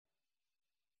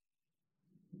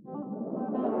To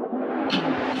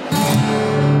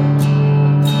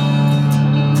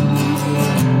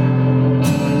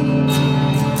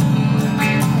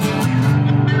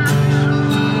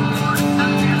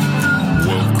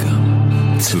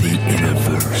the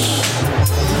Innerverse.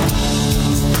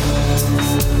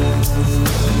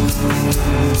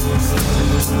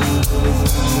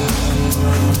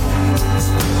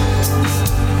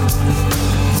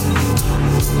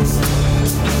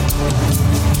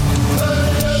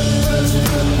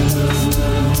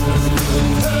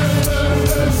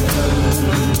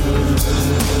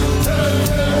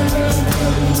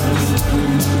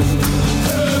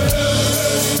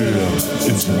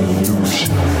 It's an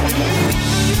illusion.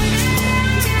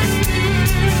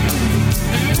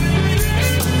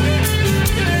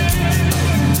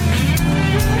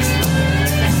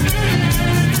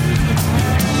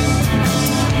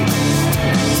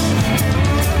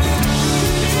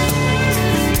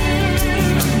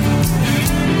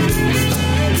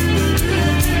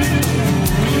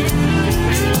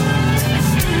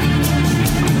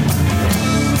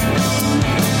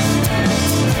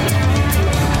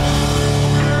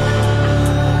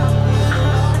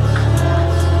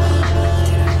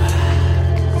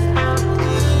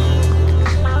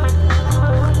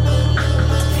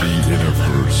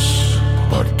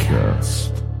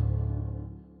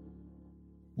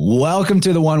 Welcome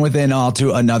to the One Within All,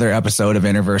 to another episode of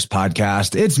Innerverse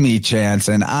Podcast. It's me, Chance,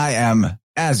 and I am,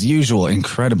 as usual,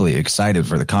 incredibly excited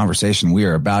for the conversation we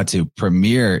are about to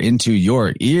premiere into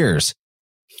your ears.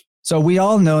 So we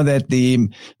all know that the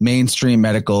mainstream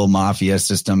medical mafia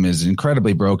system is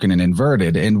incredibly broken and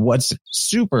inverted. And what's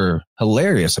super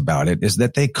hilarious about it is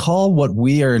that they call what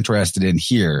we are interested in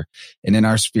here and in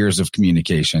our spheres of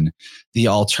communication the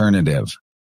alternative.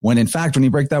 When in fact, when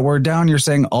you break that word down, you're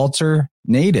saying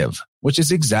alternative, which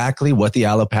is exactly what the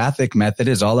allopathic method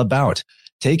is all about.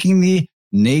 Taking the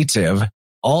native,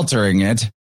 altering it,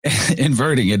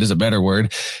 inverting it is a better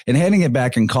word, and handing it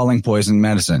back and calling poison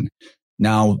medicine.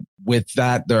 Now, with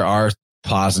that, there are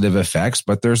positive effects,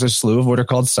 but there's a slew of what are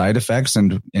called side effects.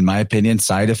 And in my opinion,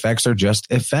 side effects are just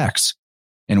effects.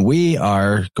 And we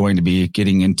are going to be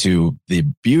getting into the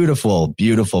beautiful,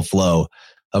 beautiful flow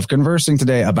of conversing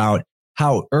today about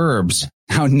how herbs,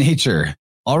 how nature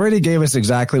already gave us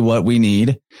exactly what we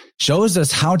need, shows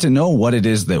us how to know what it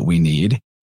is that we need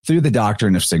through the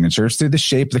doctrine of signatures, through the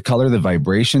shape, the color, the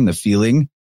vibration, the feeling,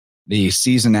 the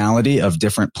seasonality of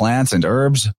different plants and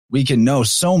herbs. We can know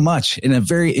so much in a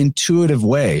very intuitive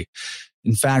way.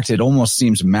 In fact, it almost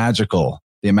seems magical,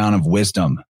 the amount of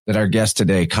wisdom that our guest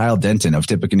today, Kyle Denton of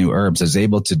Tippecanoe Herbs, is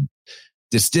able to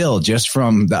distill just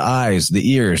from the eyes,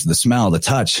 the ears, the smell, the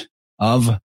touch of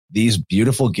these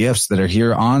beautiful gifts that are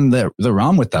here on the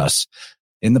realm with us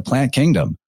in the plant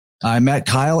kingdom. I met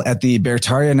Kyle at the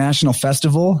Bertaria National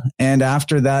Festival, and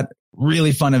after that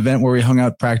really fun event where we hung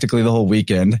out practically the whole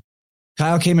weekend,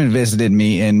 Kyle came and visited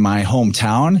me in my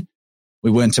hometown.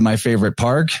 We went to my favorite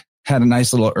park, had a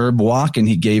nice little herb walk, and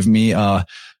he gave me a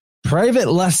private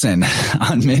lesson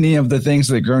on many of the things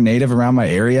that grow native around my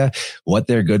area, what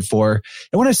they're good for.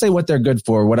 And when I say what they're good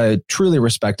for, what I truly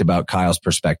respect about Kyle's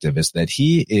perspective is that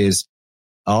he is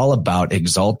all about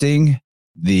exalting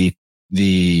the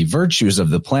virtues of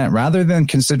the plant rather than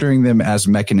considering them as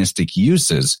mechanistic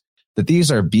uses, that these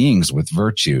are beings with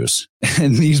virtues.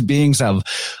 And these beings have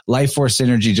life force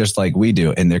energy just like we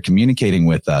do, and they're communicating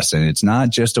with us. And it's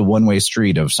not just a one-way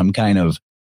street of some kind of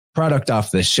product off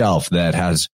the shelf that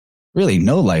has really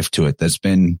no life to it, that's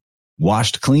been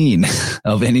washed clean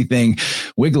of anything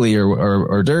wiggly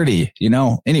or dirty, you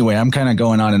know. Anyway, I'm kind of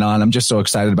going on and on. I'm just so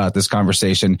excited about this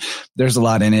conversation. There's a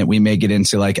lot in it. We may get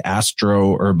into like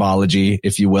astro herbology,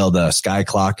 if you will, the sky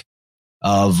clock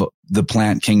of the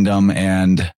plant kingdom,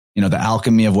 and, you know, the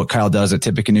alchemy of what Kyle does at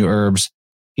Tippecanoe Herbs.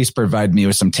 He's provided me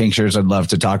with some tinctures I'd love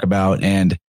to talk about.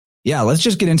 And yeah, let's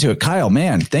just get into it. Kyle,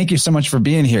 man, thank you so much for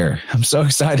being here. I'm so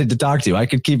excited to talk to you. I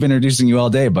could keep introducing you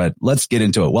all day, but let's get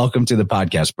into it. Welcome to the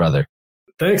podcast, brother.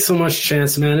 Thanks so much,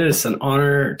 Chance, man. It is an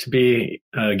honor to be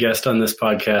a guest on this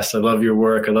podcast. I love your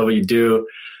work. I love what you do.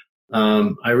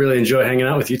 I really enjoy hanging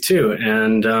out with you too.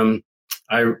 And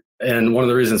one of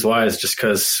the reasons why is just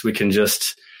because we can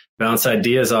just bounce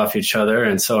ideas off each other.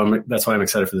 And so that's why I'm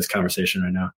excited for this conversation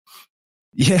right now.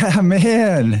 Yeah,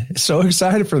 man. So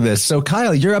excited for this. So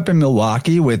Kyle, you're up in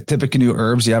Milwaukee with Tippecanoe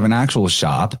Herbs. You have an actual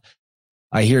shop.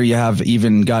 I hear you have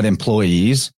even got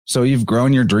employees. So you've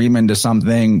grown your dream into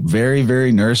something very,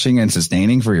 very nourishing and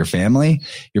sustaining for your family.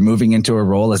 You're moving into a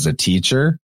role as a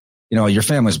teacher. You know, your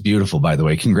family's beautiful, by the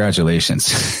way.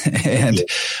 Congratulations. And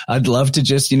I'd love to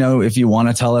just, you know, if you want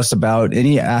to tell us about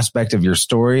any aspect of your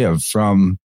story of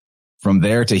from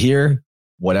there to here,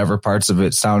 whatever parts of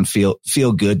it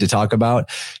feel good to talk about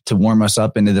to warm us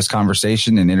up into this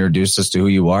conversation and introduce us to who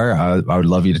you are. I would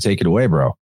love you to take it away,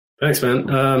 bro. Thanks,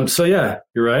 man. So yeah,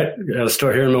 you're right. I got a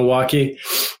store here in Milwaukee.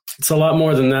 It's a lot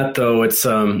more than that, though. It's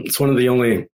one of the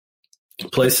only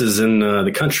places in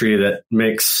the country that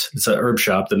it's an herb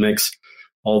shop that makes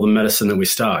all the medicine that we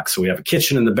stock. So we have a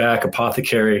kitchen in the back,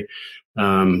 apothecary,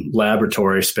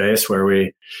 laboratory space where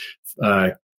we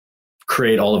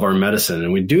create all of our medicine.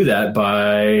 And we do that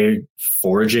by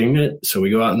foraging it. So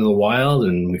we go out into the wild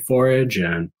and we forage,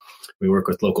 and we work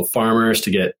with local farmers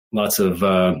to get lots of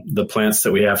the plants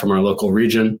that we have from our local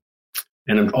region.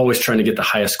 And I'm always trying to get the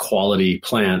highest quality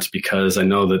plant because I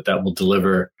know that will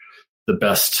deliver the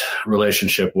best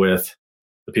relationship with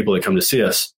the people that come to see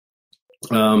us.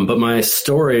 But my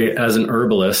story as an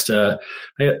herbalist, I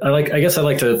guess I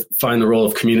like to find the role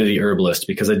of community herbalist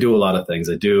because I do a lot of things.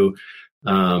 I do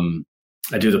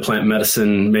the plant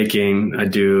medicine making. I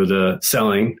do the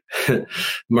selling,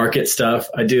 market stuff.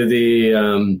 I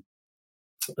do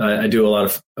I do a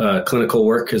lot of clinical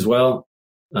work as well,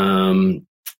 and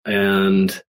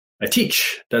I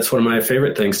teach. That's one of my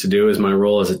favorite things to do. Is my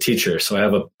role as a teacher. So I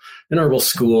have an herbal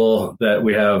school that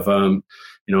we have.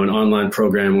 An online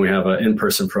program. We have an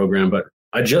in-person program, but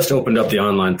I just opened up the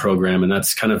online program, and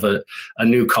that's kind of a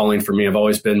new calling for me. I've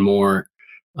always been more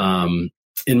in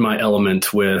my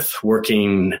element with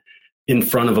working in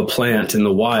front of a plant in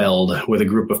the wild with a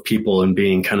group of people and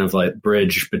being kind of like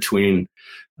bridge between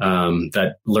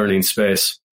that learning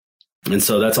space. And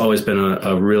so that's always been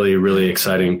a really, really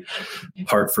exciting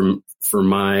part for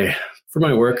my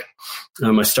work.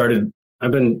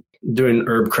 I've been doing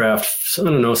herb craft, I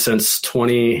don't know, since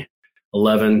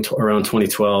 2011 to around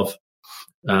 2012.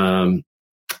 And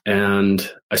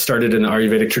I started in the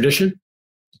Ayurvedic tradition.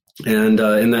 And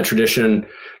in that tradition,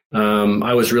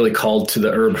 I was really called to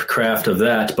the herb craft of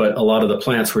that. But a lot of the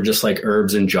plants were just like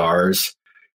herbs in jars,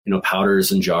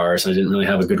 powders in jars. I didn't really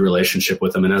have a good relationship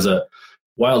with them. And as a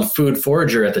wild food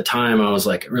forager at the time, I was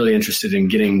like really interested in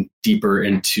getting deeper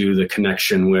into the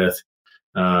connection with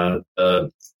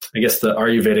the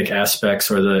Ayurvedic aspects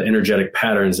or the energetic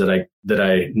patterns that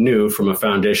I knew from a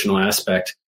foundational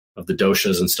aspect of the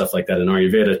doshas and stuff like that in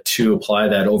Ayurveda, to apply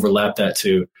that, overlap that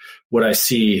to what I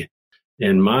see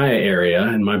in my area,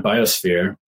 in my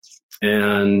biosphere.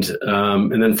 And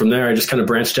then from there, I just kind of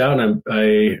branched out, and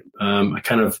I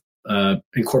kind of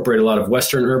incorporate a lot of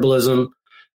Western herbalism,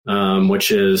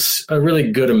 which is a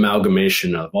really good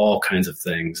amalgamation of all kinds of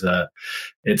things.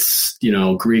 It's,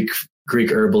 Greek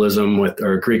herbalism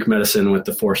or Greek medicine with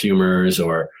the four humors,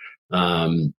 or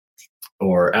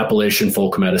Appalachian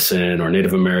folk medicine, or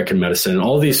Native American medicine.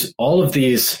 All of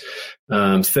these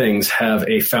things have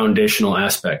a foundational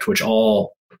aspect, which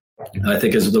all I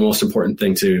think is the most important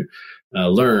thing to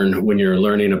learn when you're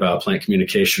learning about plant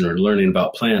communication or learning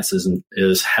about plants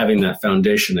is having that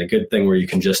foundation, a good thing where you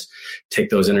can just take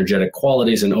those energetic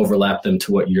qualities and overlap them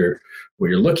to what you're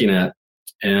looking at.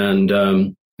 And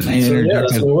can I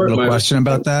interject a little question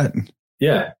about that?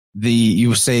 Yeah.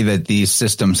 You say that these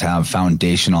systems have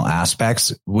foundational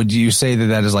aspects. Would you say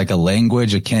that is like a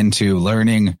language akin to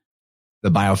learning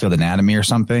the biofield anatomy or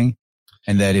something?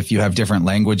 And that if you have different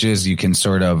languages, you can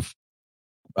sort of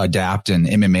adapt and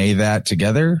MMA that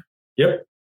together? Yep.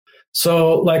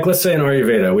 So like, let's say in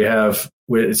Ayurveda,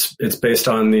 it's based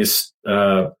on these,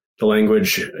 the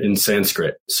language in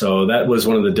Sanskrit. So that was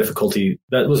one of the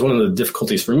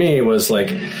difficulties for me, was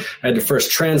like, I had to first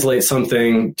translate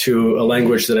something to a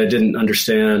language that I didn't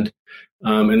understand.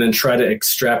 And then try to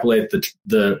extrapolate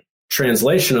the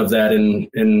translation of that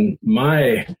in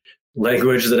my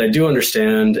language that I do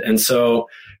understand. And so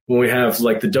when we have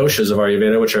like the doshas of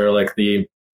Ayurveda, which are like the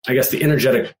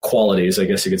energetic qualities, I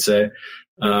guess you could say,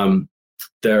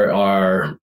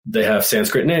 they have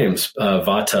Sanskrit names,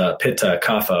 Vata, Pitta,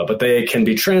 Kapha, but they can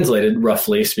be translated,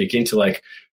 roughly speaking, to like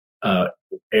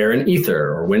air and ether,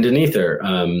 or wind and ether,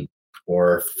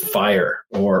 or fire,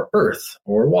 or earth,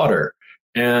 or water.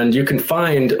 And you can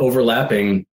find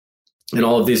overlapping in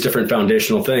all of these different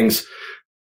foundational things,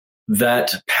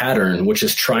 that pattern, which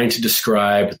is trying to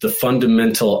describe the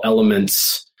fundamental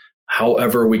elements,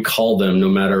 however we call them,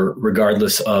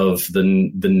 regardless of the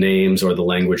names or the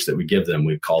language that we give them.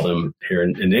 We call them here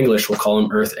in English, we'll call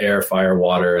them earth, air, fire,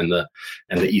 water, and the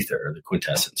ether, or the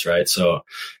quintessence, right? So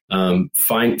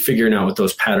figuring out what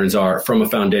those patterns are from a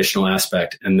foundational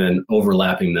aspect, and then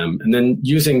overlapping them, and then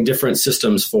using different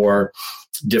systems for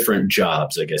different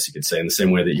jobs, I guess you could say, in the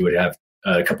same way that you would have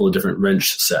a couple of different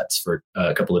wrench sets for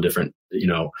a couple of different,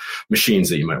 machines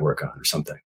that you might work on or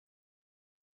something.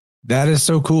 That is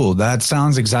so cool. That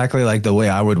sounds exactly like the way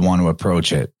I would want to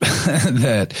approach it.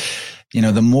 That,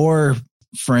 the more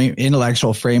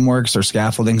intellectual frameworks or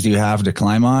scaffoldings you have to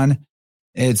climb on,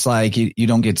 it's like you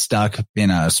don't get stuck in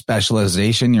a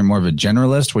specialization. You're more of a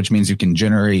generalist, which means you can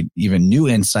generate even new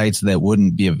insights that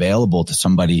wouldn't be available to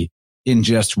somebody in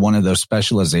just one of those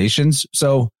specializations.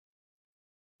 So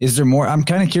is there more? I'm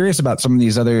kind of curious about some of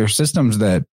these other systems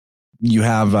that you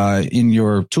have in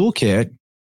your toolkit.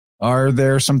 Are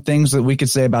there some things that we could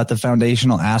say about the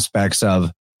foundational aspects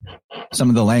of some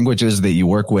of the languages that you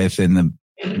work with in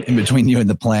between you and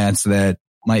the plants that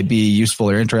might be useful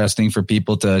or interesting for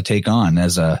people to take on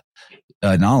as a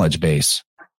knowledge base?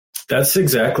 That's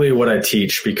exactly what I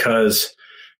teach, because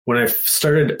when I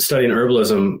started studying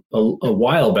herbalism a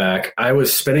while back, I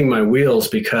was spinning my wheels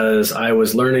because I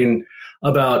was learning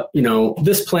about,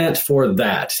 this plant for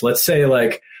that. Let's say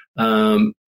like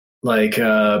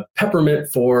peppermint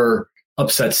for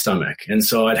upset stomach. And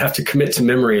so I'd have to commit to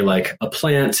memory like a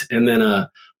plant and then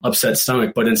a upset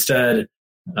stomach. But instead,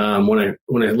 when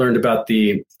I learned about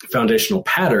the foundational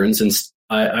patterns, and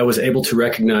I was able to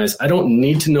recognize I don't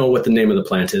need to know what the name of the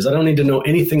plant is. I don't need to know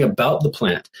anything about the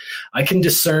plant. I can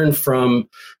discern from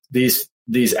these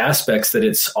aspects that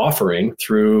it's offering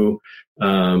through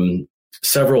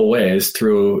several ways,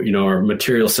 through our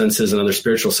material senses and other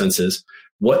spiritual senses,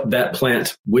 what that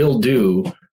plant will do,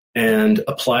 and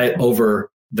apply it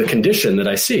over the condition that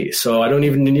I see. So I don't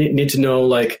even need to know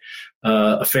like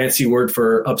a fancy word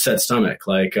for upset stomach,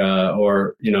 like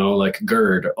like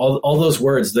GERD. All those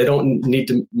words, they don't need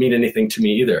to mean anything to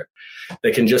me either.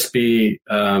 They can just be.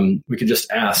 We could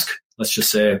just ask. Let's just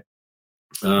say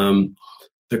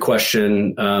the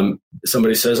question.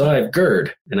 Somebody says, "I have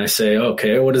GERD," and I say,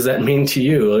 "Okay, what does that mean to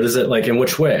you? What is it like? In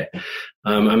which way?"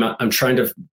 I'm trying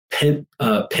to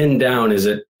pin down. Is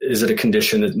it a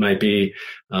condition that might be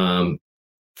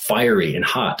fiery and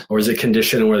hot, or is it a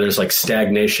condition where there's like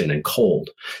stagnation and cold?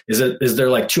 Is there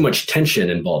like too much tension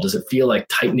involved? Does it feel like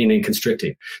tightening and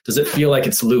constricting? Does it feel like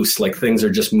it's loose, like things are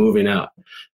just moving out?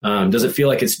 Does it feel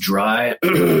like it's dry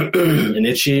and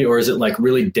itchy, or is it like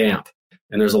really damp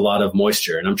and there's a lot of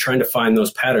moisture? And I'm trying to find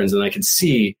those patterns, and I can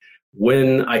see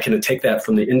when I can take that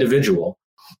from the individual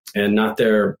and not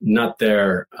their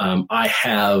I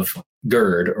have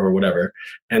GERD or whatever,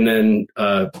 and then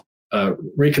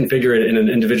reconfigure it in an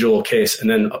individual case, and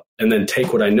then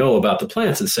take what I know about the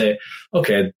plants and say,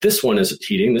 okay, this one is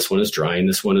heating, this one is drying,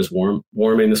 this one is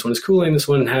warming, this one is cooling, this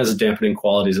one has dampening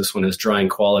qualities, this one has drying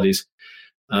qualities,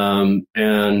 and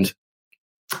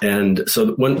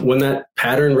so when that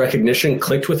pattern recognition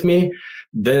clicked with me,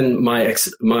 then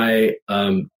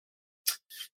the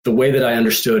way that I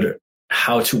understood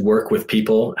how to work with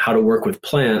people, how to work with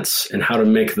plants, and how to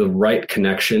make the right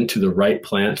connection to the right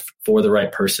plant for the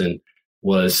right person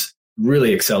was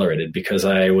really accelerated, because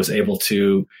I was able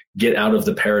to get out of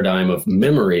the paradigm of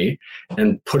memory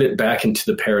and put it back into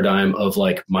the paradigm of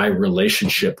like my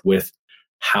relationship with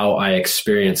how I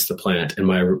experience the plant, and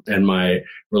my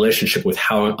relationship with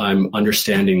how I'm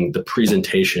understanding the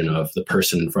presentation of the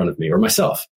person in front of me or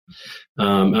myself.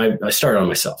 I started on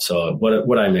myself, so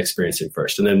what I'm experiencing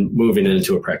first, and then moving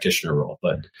into a practitioner role.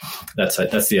 But that's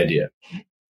the idea.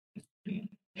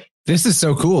 This is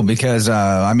so cool because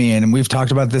we've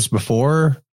talked about this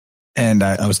before, and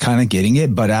I was kind of getting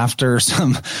it, but after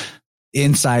some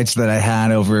insights that I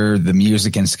had over the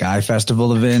Music and Sky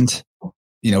Festival event,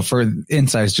 for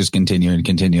insights just continue,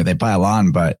 they pile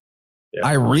on, but yeah.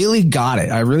 I really got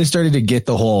it. I really started to get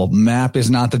the whole map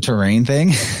is not the terrain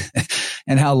thing.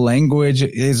 And how language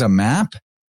is a map,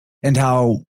 and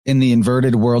how in the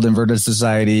inverted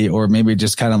society, or maybe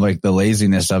just kind of like the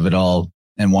laziness of it all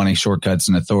and wanting shortcuts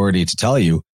and authority to tell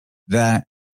you that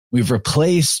we've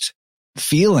replaced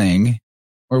feeling,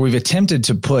 or we've attempted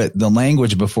to put the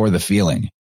language before the feeling.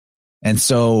 And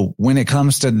so when it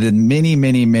comes to the many,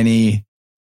 many, many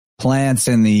plants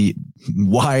in the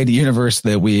wide universe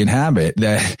that we inhabit,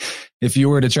 that if you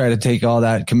were to try to take all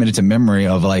that committed to memory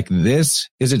of like, this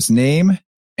is its name,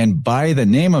 and by the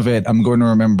name of it, I'm going to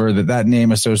remember that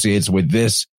name associates with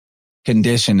this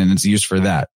condition and it's used for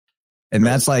that. And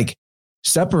that's like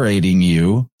separating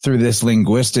you through this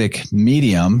linguistic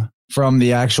medium from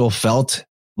the actual felt,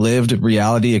 lived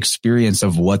reality experience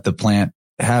of what the plant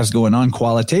has going on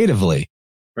qualitatively.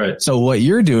 Right. So what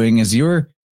you're doing is you're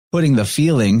putting the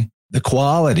feeling, the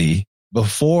quality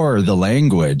before the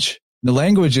language. The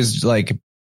language is like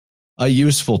a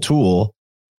useful tool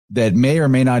that may or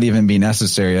may not even be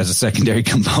necessary as a secondary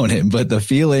component, but the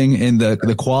feeling and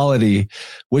the quality,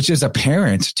 which is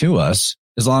apparent to us,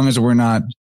 as long as we're not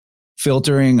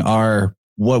filtering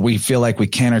what we feel like we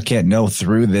can or can't know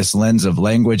through this lens of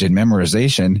language and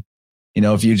memorization.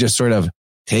 If you just sort of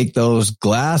take those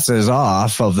glasses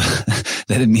off of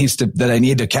that I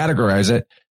need to categorize it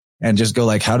and just go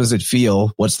like, how does it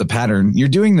feel? What's the pattern? You're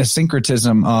doing the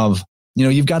syncretism of,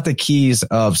 you've got the keys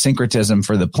of syncretism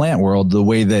for the plant world, the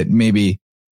way that maybe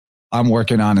I'm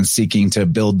working on and seeking to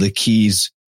build the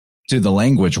keys to the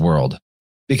language world,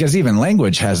 because even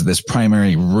language has this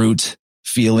primary root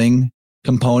feeling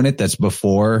component that's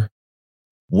before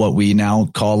what we now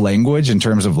call language, in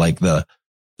terms of like the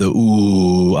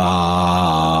ooh,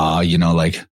 ah,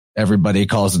 like everybody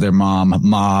calls their mom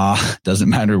ma, doesn't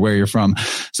matter where you're from.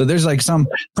 So there's like some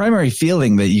primary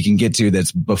feeling that you can get to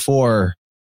that's before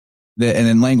and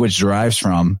then language derives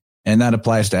from, and that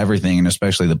applies to everything, and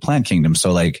especially the plant kingdom.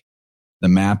 So like the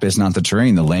map is not the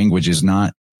terrain, the language is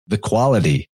not the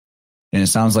quality. And it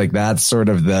sounds like that's sort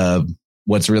of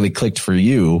what's really clicked for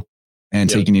you and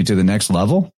taking you to the next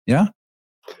level. Yeah.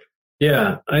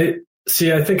 Yeah. I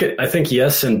think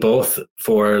yes, in both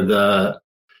for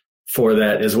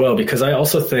that as well, because I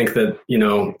also think that,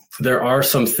 there are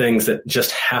some things that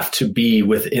just have to be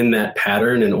within that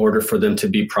pattern in order for them to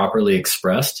be properly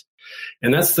expressed.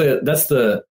 And that's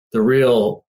the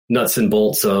real nuts and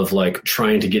bolts of like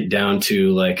trying to get down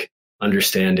to like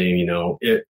understanding,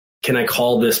 can I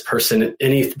call this person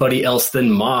anybody else than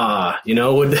Ma?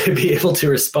 Would they be able to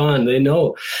respond? They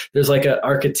know there's like an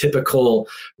archetypical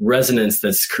resonance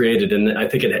that's created. And I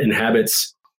think it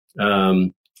inhabits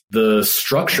the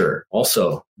structure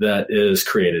also that is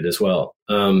created as well.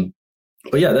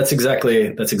 But yeah, that's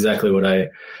exactly what I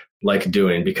like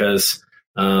doing, because,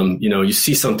 you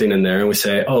see something in there and we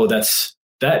say, oh, this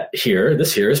here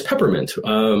is peppermint.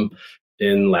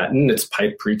 In Latin, it's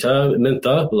piperita,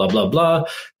 mentha, blah, blah, blah.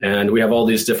 And we have all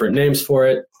these different names for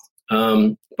it.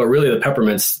 But really the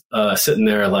peppermint's sitting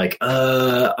there like,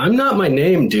 I'm not my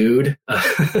name, dude.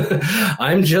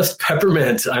 I'm just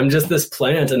peppermint. I'm just this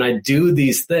plant. And I do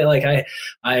these things. Like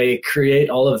I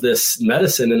create all of this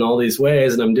medicine in all these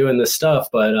ways, and I'm doing this stuff.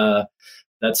 But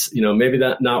that's, maybe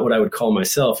not what I would call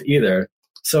myself either.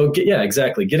 So yeah,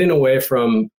 exactly. Getting away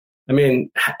from,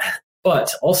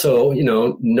 but also,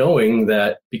 knowing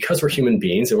that because we're human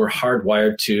beings and we're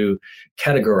hardwired to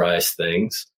categorize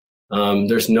things,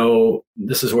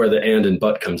 this is where the and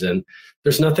but comes in.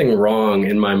 There's nothing wrong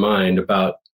in my mind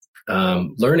about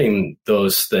learning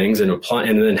those things and applying,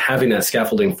 and then having that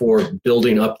scaffolding for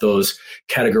building up those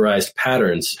categorized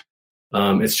patterns.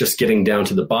 It's just getting down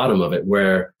to the bottom of it,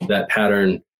 where that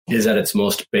pattern is at its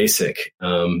most basic.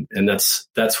 And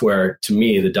that's where, to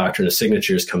me, the doctrine of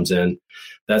signatures comes in.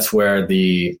 That's where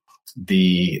the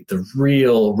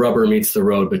real rubber meets the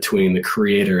road between the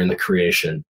creator and the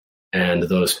creation, and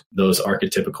those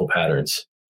archetypical patterns.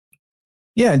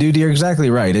 Yeah, dude, you're exactly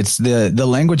right. It's the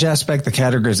language aspect, the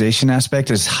categorization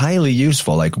aspect is highly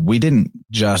useful. Like, we didn't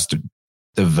just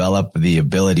develop the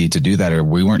ability to do that, or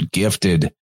we weren't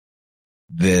gifted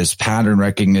this pattern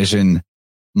recognition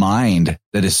mind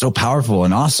that is so powerful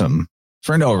and awesome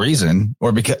for no reason,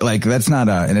 or because like it's not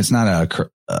a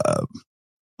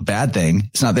bad thing.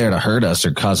 It's not there to hurt us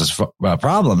or cause us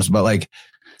problems, but like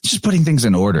just putting things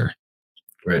in order.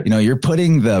 Right. You're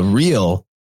putting the real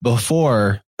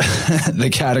before the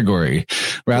category,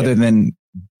 rather than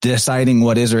deciding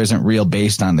what is or isn't real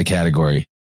based on the category,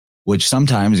 which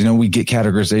sometimes, we get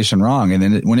categorization wrong. And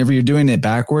then whenever you're doing it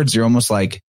backwards, you're almost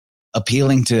like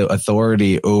appealing to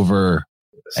authority over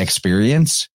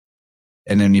experience.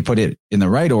 And then you put it in the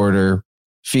right order,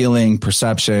 feeling,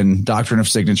 perception, doctrine of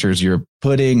signatures, you're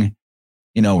putting,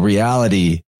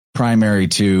 reality primary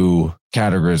to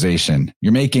categorization.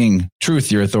 You're making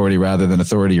truth your authority rather than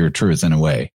authority your truth, in a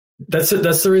way. That's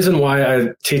the reason why I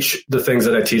teach the things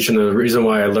that I teach, and the reason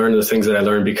why I learn the things that I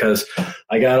learn, because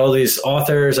I got all these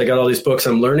authors, I got all these books,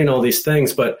 I'm learning all these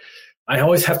things, but I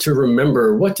always have to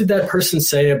remember, what did that person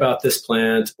say about this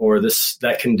plant or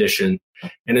that condition?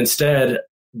 And instead,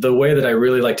 the way that I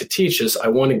really like to teach is I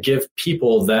want to give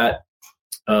people that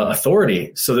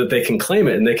authority so that they can claim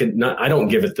it, and they can not. I don't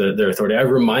give it their authority. I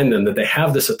remind them that they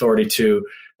have this authority to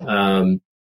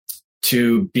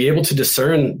be able to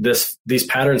discern these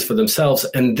patterns for themselves.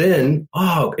 And then,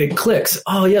 it clicks.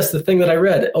 Oh, yes, the thing that I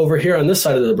read over here on this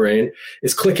side of the brain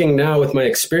is clicking now with my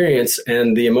experience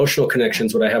and the emotional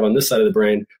connections, what I have on this side of the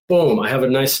brain. Boom, I have a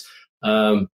nice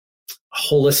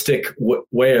holistic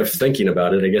way of thinking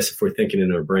about it. I guess if we're thinking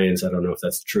in our brains, I don't know if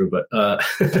that's true, but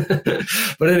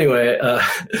but anyway,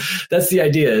 that's the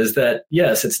idea, is that,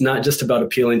 yes, it's not just about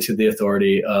appealing to the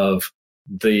authority of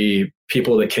the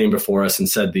people that came before us and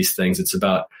said these things. It's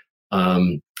about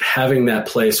having that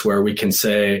place where we can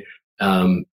say,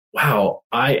 wow,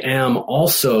 I am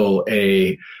also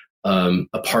a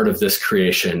part of this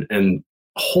creation. And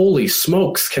holy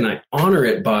smokes, can I honor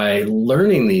it by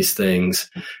learning these things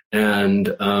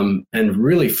and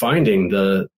really finding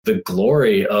the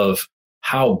glory of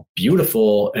how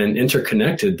beautiful and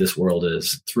interconnected this world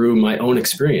is through my own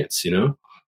experience, you know?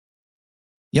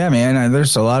 Yeah, man,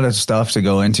 there's a lot of stuff to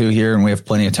go into here and we have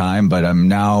plenty of time, but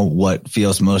now what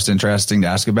feels most interesting to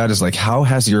ask about is like, how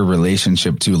has your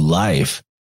relationship to life,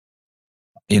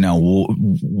 you know,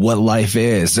 what life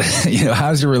is, you know,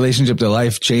 how's your relationship to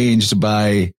life changed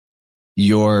by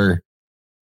your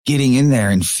getting in there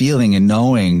and feeling and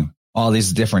knowing all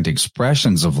these different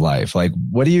expressions of life? Like,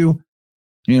 what do you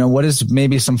know, what is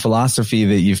maybe some philosophy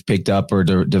that you've picked up or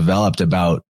developed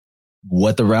about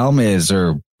what the realm is,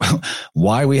 or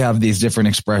why we have these different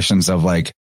expressions of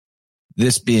like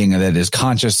this being that is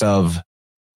conscious of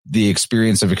the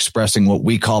experience of expressing what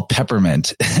we call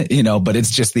peppermint, you know, but it's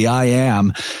just the I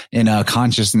am in a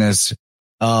consciousness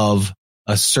of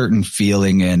a certain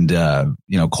feeling and,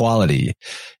 you know, quality.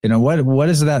 You know, what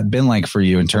has that been like for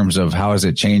you in terms of how has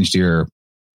it changed your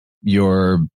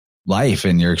life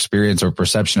and your experience or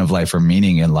perception of life or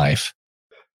meaning in life?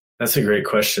 That's a great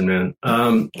question, man.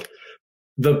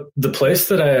 The place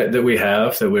that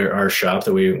our shop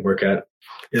that we work at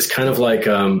is kind of like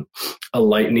a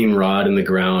lightning rod in the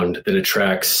ground that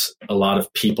attracts a lot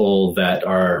of people that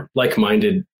are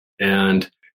like-minded and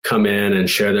come in and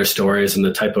share their stories, and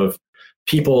the type of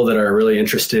people that are really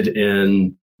interested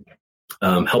in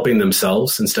helping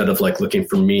themselves instead of like looking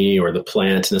for me or the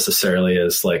plant necessarily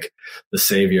as like the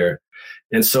savior.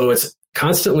 And so it's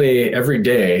constantly every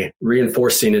day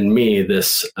reinforcing in me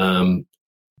this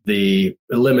the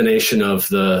elimination of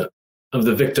the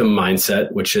victim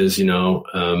mindset, which is, you know,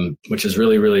 which is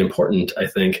really, really important. I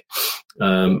think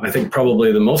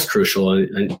probably the most crucial.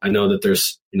 I know that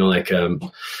there's, you know, like,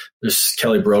 there's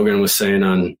Kelly Brogan was saying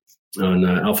on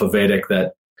Alpha Vedic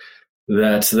that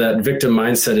victim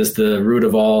mindset is the root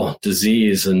of all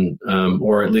disease, and,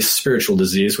 or at least spiritual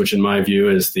disease, which in my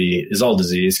view is all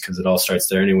disease because it all starts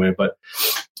there anyway. But,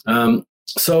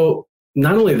 so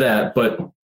not only that, but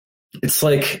it's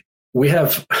like we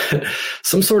have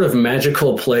some sort of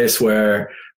magical place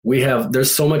where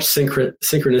there's so much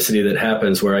synchronicity that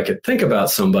happens where I could think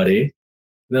about somebody and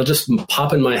they'll just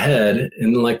pop in my head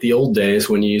in like the old days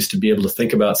when you used to be able to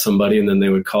think about somebody and then they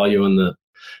would call you on the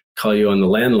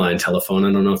landline telephone.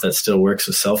 I don't know if that still works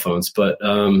with cell phones, but,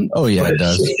 oh yeah, it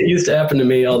does. It used to happen to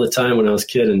me all the time when I was a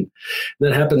kid, and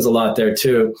that happens a lot there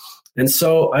too. And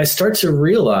so I start to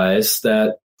realize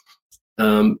that,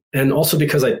 and also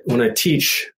because when I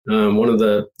teach, one of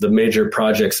the major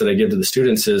projects that I give to the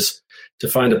students is to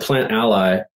find a plant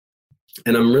ally.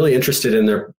 And I'm really interested in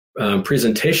their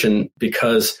presentation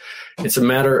because it's a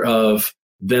matter of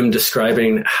them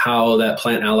describing how that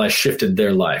plant ally shifted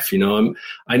their life. You know,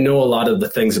 I know a lot of the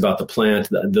things about the plant,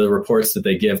 the reports that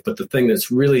they give, but the thing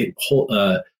that's really,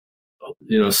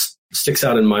 you know, sticks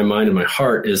out in my mind and my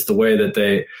heart is the way that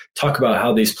they talk about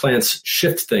how these plants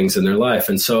shift things in their life.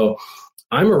 And so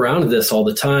I'm around this all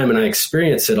the time and I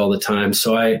experience it all the time.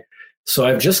 So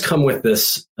I've just come with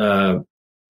this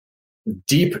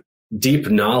deep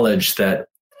knowledge that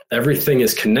everything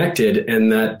is connected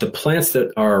and that the plants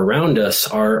that are around us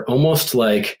are almost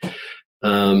like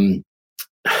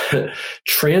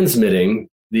transmitting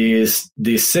these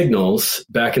signals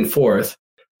back and forth.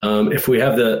 If we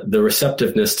have the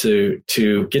receptiveness to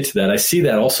get to that. I see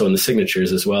that also in the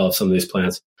signatures as well of some of these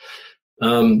plants.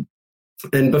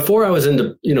 And before I was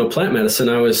into, you know, plant medicine,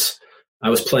 I was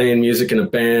playing music in a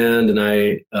band, and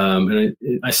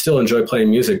I still enjoy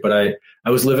playing music, but I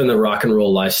was living the rock and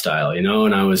roll lifestyle, you know,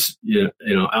 and I was, you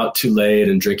know, out too late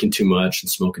and drinking too much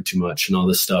and smoking too much and all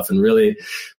this stuff, and really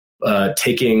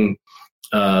taking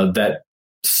that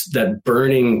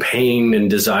burning pain and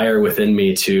desire within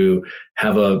me to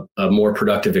have a more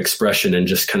productive expression and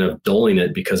just kind of dulling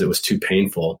it because it was too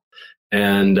painful.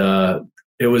 And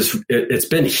it's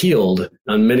been healed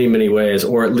on many, many ways,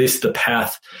 or at least the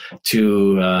path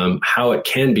to how it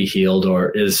can be healed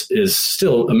or is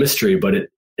still a mystery, but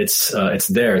it's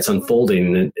there, it's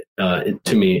unfolding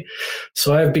to me.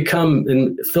 So I've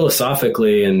become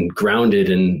philosophically and grounded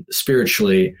and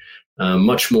spiritually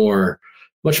much more,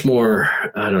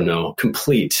 I don't know,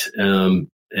 complete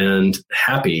and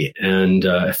happy. And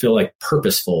I feel like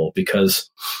purposeful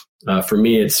because for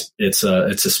me, it's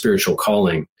a spiritual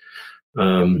calling.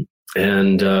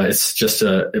 It's just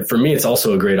for me, it's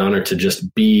also a great honor to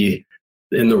just be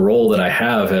in the role that I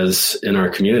have as in our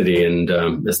community and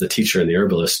as the teacher and the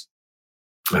herbalist.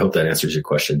 I hope that answers your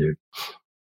question, dude.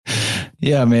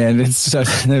 Yeah, man.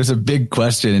 There's a big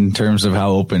question in terms of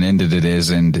how open-ended it is.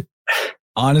 And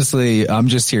Honestly, I'm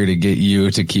just here to get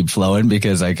you to keep flowing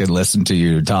because I could listen to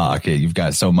you talk. You've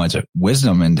got so much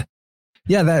wisdom, and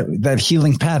yeah, that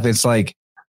healing path. It's like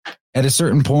at a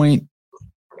certain point,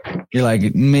 you're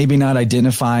like maybe not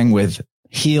identifying with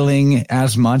healing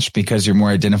as much because you're more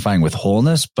identifying with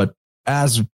wholeness. But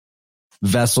as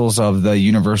vessels of the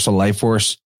universal life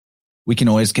force, we can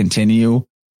always continue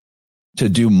to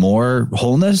do more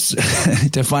wholeness,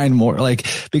 to find more, like,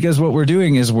 because what we're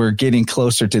doing is we're getting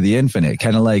closer to the infinite,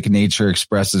 kind of like nature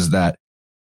expresses that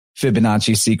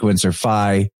Fibonacci sequence or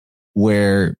phi,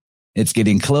 where it's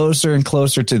getting closer and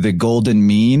closer to the golden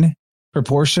mean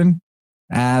proportion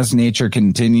as nature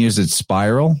continues its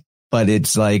spiral, but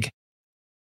it's like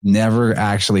never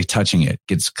actually touching it.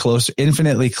 Gets closer,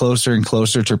 infinitely closer and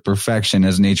closer to perfection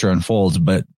as nature unfolds,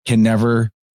 but can never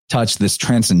touch this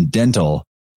transcendental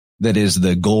that is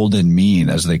the golden mean,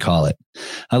 as they call it.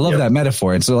 I love that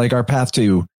metaphor. And so like our path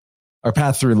through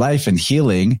life and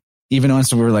healing, even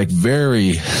once we're like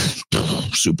very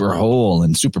super whole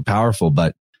and super powerful,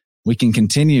 but we can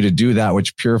continue to do that,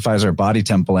 which purifies our body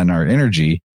temple and our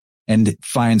energy and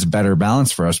finds better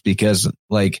balance for us, because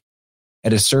like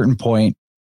at a certain point,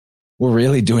 we're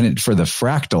really doing it for the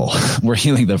fractal. We're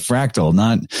healing the fractal,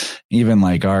 not even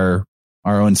like our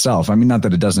own self. I mean, not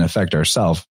that it doesn't affect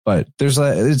ourself, but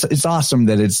it's awesome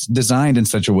that it's designed in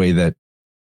such a way that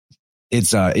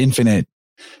it's infinite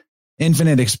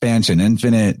expansion,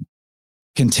 infinite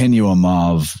continuum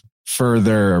of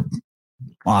further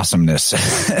awesomeness.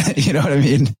 You know what I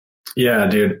mean? Yeah,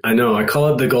 dude. I know. I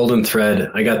call it the golden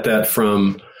thread. I got that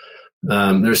from,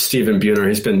 there's Stephen Buhner.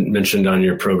 He's been mentioned on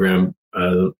your program.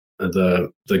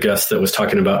 The guest that was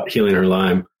talking about healing her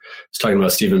Lyme was talking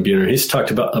about Stephen Buhner. He's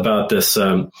talked about this,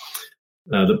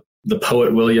 the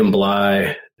poet William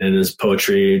Bly in his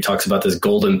poetry talks about this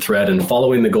golden thread and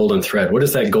following the golden thread. What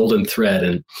is that golden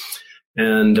thread?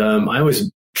 And I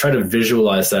always try to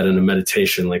visualize that in a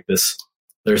meditation like this.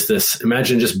 There's this,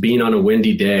 imagine just being on a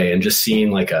windy day and just seeing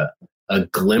like a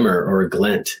glimmer or a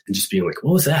glint and just being like,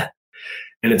 what was that?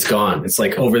 And it's gone. It's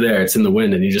like over there, it's in the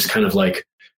wind. And you just kind of like,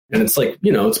 and it's like,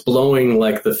 you know, it's blowing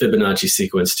like the Fibonacci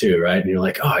sequence too, right? And you're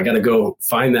like, oh, I got to go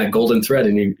find that golden thread.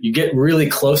 And you get really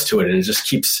close to it and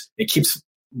it keeps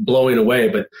blowing away.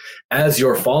 But as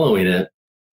you're following it,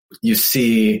 you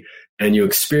see and you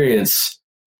experience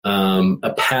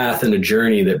a path and a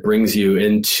journey that brings you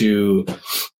into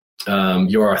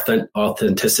your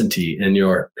authenticity and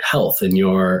your health and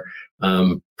your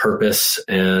purpose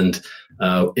and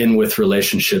in with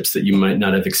relationships that you might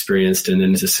not have experienced and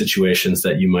into situations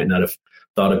that you might not have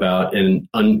thought about, and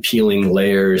unpeeling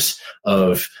layers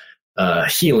of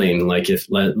healing, like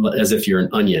as if you're an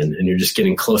onion and you're just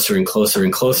getting closer and closer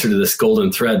and closer to this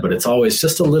golden thread, but it's always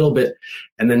just a little bit.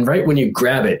 And then right when you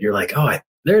grab it, you're like, oh,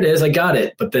 there it is. I got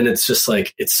it. But then it's just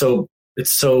like, it's so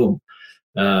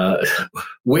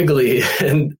wiggly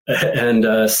and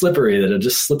slippery that it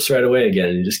just slips right away again.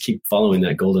 And you just keep following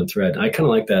that golden thread. I kind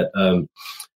of like that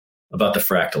about the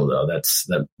fractal though.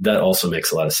 That also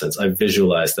makes a lot of sense. I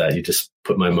visualize that. You just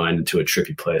put my mind into a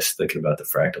trippy place thinking about the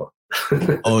fractal.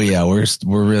 Oh yeah,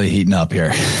 we're really heating up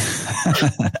here.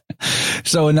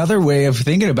 So another way of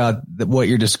thinking about what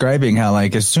you're describing, how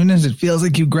like as soon as it feels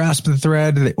like you grasp the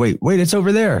thread, wait, it's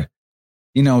over there.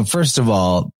 You know, first of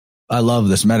all, I love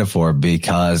this metaphor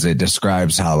because it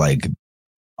describes how like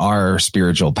our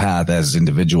spiritual path as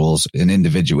individuals in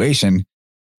individuation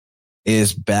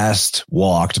is best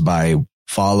walked by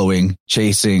following,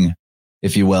 chasing,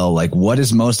 if you will, like what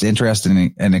is most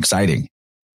interesting and exciting.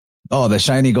 Oh, the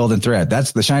shiny golden thread.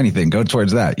 That's the shiny thing. Go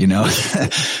towards that, you know.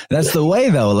 That's the way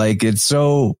though. Like it's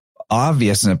so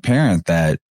obvious and apparent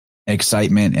that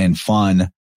excitement and fun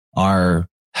are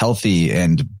healthy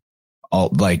and all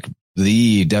like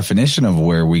the definition of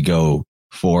where we go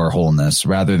for wholeness,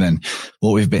 rather than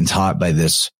what we've been taught by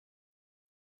this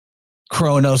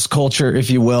Chronos culture, if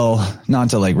you will. Not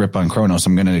to like rip on Chronos.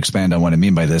 I'm going to expand on what I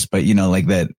mean by this, but you know, like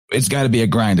that it's got to be a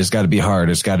grind. It's got to be hard.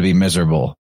 It's got to be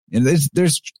miserable. And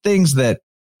there's things that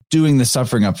doing the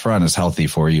suffering up front is healthy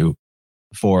for you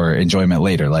for enjoyment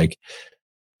later. Like,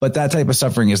 but that type of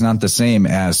suffering is not the same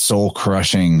as soul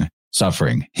crushing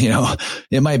suffering. You know,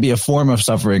 it might be a form of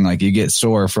suffering. Like you get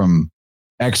sore from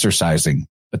exercising,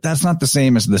 but that's not the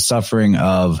same as the suffering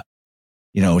of,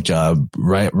 you know,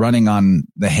 running on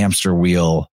the hamster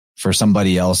wheel for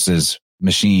somebody else's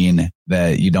machine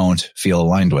that you don't feel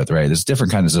aligned with, right? It's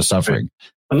different kinds of suffering.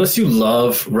 Unless you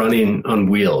love running on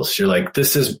wheels, you're like,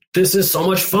 this is so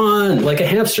much fun, like a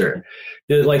hamster.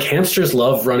 Like hamsters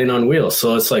love running on wheels.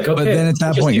 So it's like, okay. But then at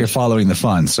that point, you're following the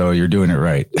fun. So you're doing it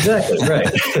right. Exactly.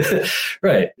 Right.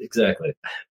 Right. Exactly.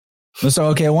 So,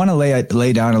 okay, I want to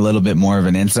lay down a little bit more of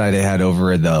an insight I had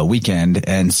over the weekend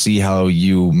and see how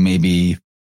you maybe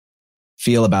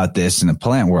feel about this in the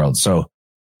plant world. So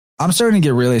I'm starting to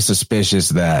get really suspicious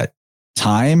that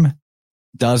time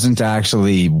doesn't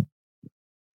actually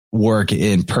work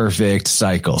in perfect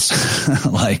cycles.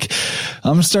 Like,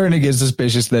 I'm starting to get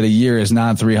suspicious that a year is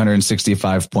not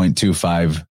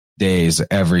 365.25 days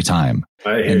every time.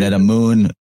 And that a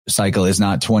moon cycle is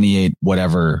not 28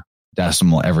 whatever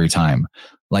decimal every time.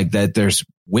 Like that there's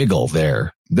wiggle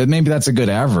there. That maybe that's a good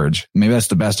average. Maybe that's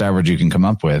the best average you can come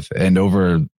up with. And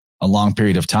over a long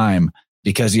period of time,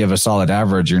 because you have a solid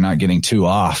average, you're not getting too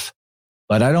off.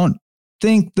 But I don't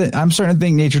think that, I'm starting to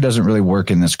think nature doesn't really work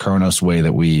in this Chronos way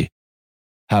that we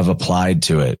have applied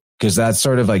to it. Because that's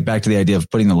sort of like back to the idea of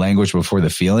putting the language before the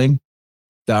feeling.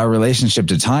 Our relationship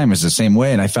to time is the same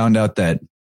way. And I found out that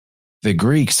the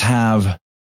Greeks have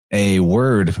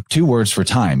two words for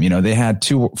time. You know, they had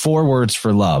 4 words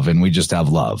for love, and we just have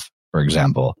love, for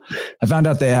example. I found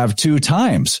out they have 2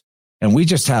 times, and we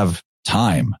just have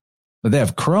time. But they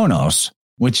have Chronos,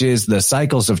 which is the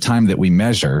cycles of time that we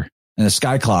measure. And the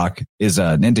sky clock is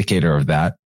an indicator of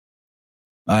that.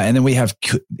 And then we have,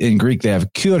 in Greek, they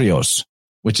have Kyrios,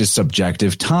 which is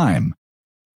subjective time.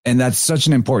 And that's such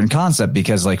an important concept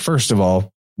because, like, first of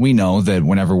all, we know that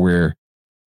whenever we're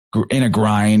in a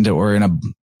grind or in a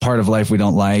part of life we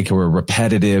don't like, or we're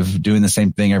repetitive, doing the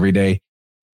same thing every day,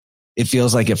 it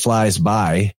feels like it flies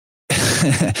by,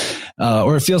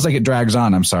 or it feels like it drags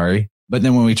on. I'm sorry. But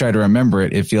then when we try to remember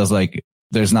it, it feels like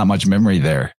there's not much memory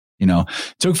there. You know,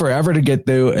 it took forever to get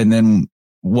through. And then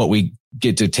what we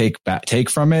get to take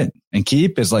from it and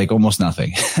keep is like almost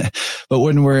nothing. But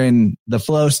when we're in the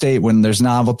flow state, when there's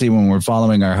novelty, when we're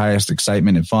following our highest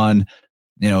excitement and fun,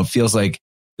 you know, it feels like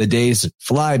the days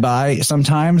fly by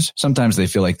sometimes. Sometimes they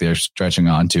feel like they're stretching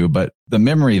on to, but the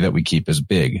memory that we keep is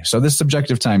big. So this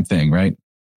subjective time thing, right?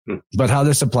 But how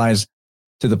this applies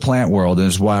to the plant world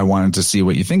is why I wanted to see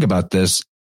what you think about this,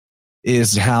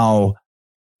 is how,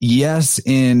 yes,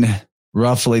 in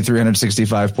roughly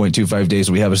 365.25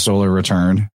 days, we have a solar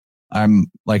return.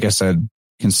 I'm, like I said,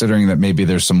 considering that maybe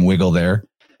there's some wiggle there,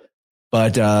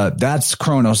 but that's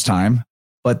Chronos time.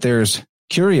 But there's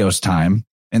Kyrios time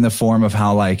in the form of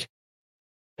how, like,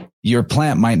 your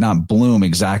plant might not bloom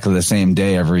exactly the same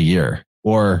day every year,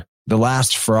 or the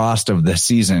last frost of the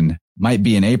season might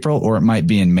be in April or it might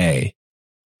be in May.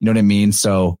 You know what I mean?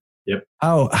 So yep.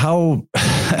 How,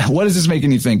 what is this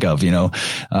making you think of? You know,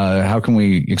 how can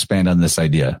we expand on this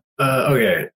idea?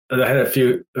 Okay. I had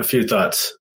a few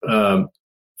thoughts.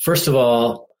 First of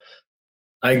all,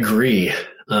 I agree.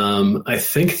 I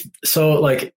think so.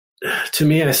 Like, to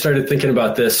me, I started thinking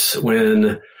about this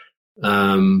when,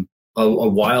 a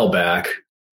while back,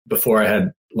 before I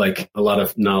had like a lot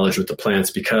of knowledge with the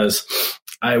plants, because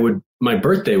my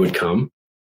birthday would come.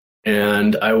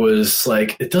 And I was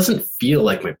like, it doesn't feel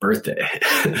like my birthday.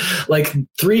 Like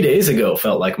 3 days ago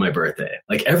felt like my birthday.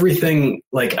 Like everything,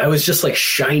 like I was just like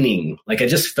shining. Like I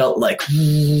just felt like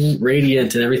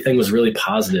radiant and everything was really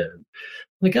positive.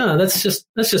 Like, that's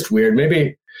just weird.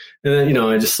 Maybe. And then, you know,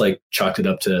 I just like chalked it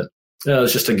up to, it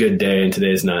was just a good day and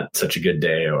today's not such a good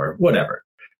day or whatever.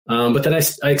 But then I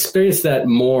experienced that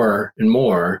more and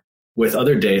more with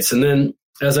other dates. And then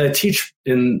as I teach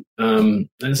in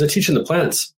the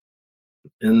plants,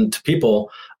 and to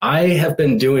people, I have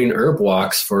been doing herb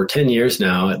walks for 10 years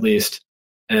now, at least.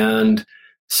 And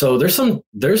so there's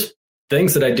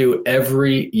things that I do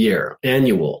every year,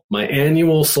 my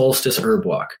annual solstice herb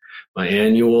walk, my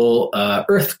annual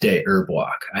Earth Day herb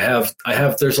walk.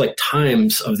 There's like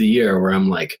times of the year where I'm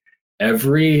like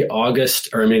every June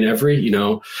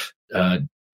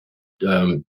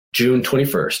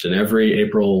 21st and every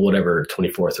April, whatever,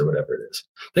 24th or whatever it is,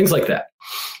 things like that.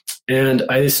 And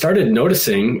I started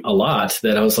noticing a lot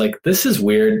that I was like, this is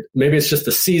weird. Maybe it's just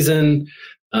the season.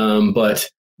 But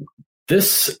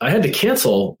I had to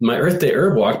cancel my Earth Day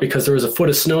herb walk because there was a foot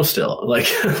of snow still, like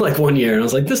 1 year. And I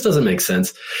was like, this doesn't make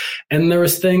sense. And there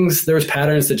was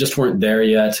patterns that just weren't there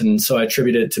yet. And so I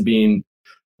attributed it to being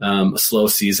a slow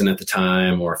season at the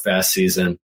time or a fast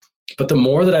season. But the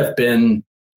more that I've been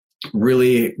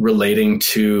really relating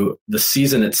to the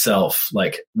season itself,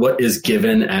 like what is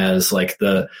given as like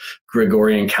the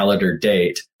Gregorian calendar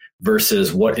date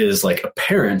versus what is like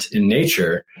apparent in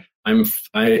nature, I'm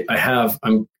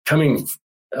coming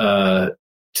to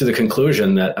the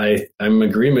conclusion that I'm in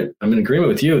agreement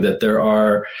with you that there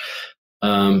are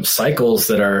cycles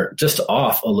that are just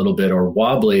off a little bit or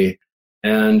wobbly.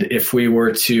 And if we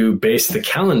were to base the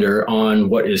calendar on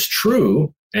what is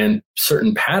true and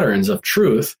certain patterns of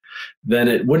truth, then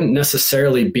it wouldn't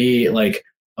necessarily be like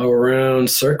a round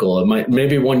circle. It might,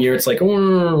 maybe one year it's like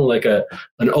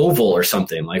an oval or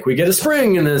something. Like we get a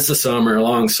spring and then it's a summer, a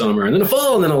long summer, and then a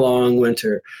fall and then a long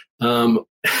winter. And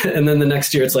then the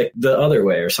next year it's like the other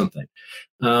way or something.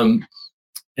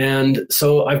 And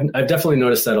so I've definitely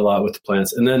noticed that a lot with the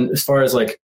plants. And then as far as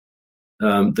like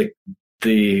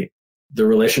the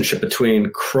relationship between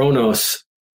Chronos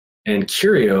and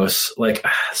Kyrios, like,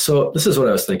 so this is what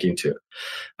I was thinking too.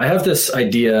 I have this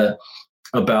idea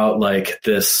about like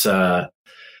this, the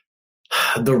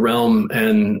realm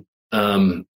and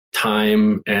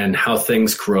time and how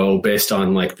things grow based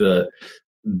on like the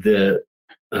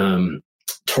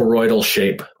toroidal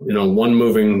shape, one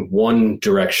moving one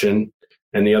direction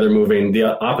and the other moving the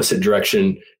opposite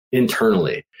direction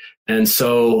internally. And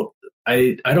so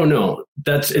I don't know,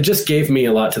 it just gave me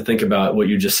a lot to think about what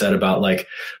you just said about like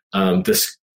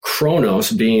this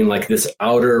Chronos being like this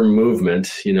outer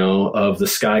movement, of the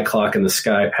sky clock and the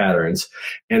sky patterns,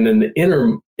 and then the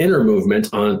inner movement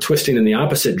on twisting in the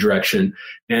opposite direction,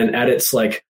 and at its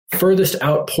like furthest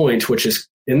out point, which is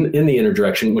in the inner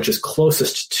direction, which is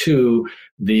closest to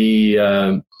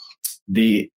the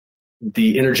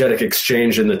energetic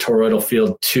exchange in the toroidal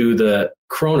field to the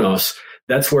Chronos.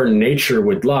 That's where nature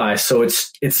would lie. So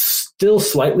it's still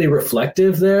slightly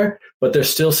reflective there, but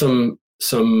there's still some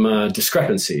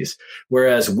discrepancies.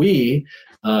 Whereas we,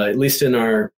 at least in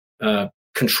our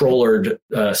controllered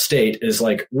state, is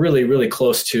like really, really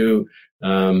close to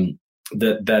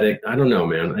that. I don't know,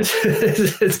 man.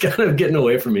 It's kind of getting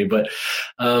away from me, but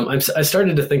I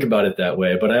started to think about it that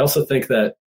way. But I also think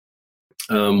that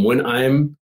when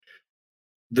I'm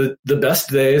the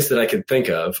best days that I could think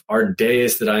of are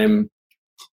days that I'm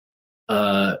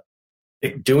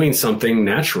doing something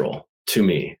natural to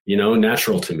me,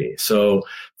 natural to me. So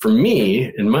for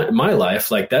me in my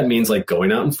life, like that means like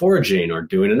going out and foraging or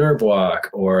doing an herb walk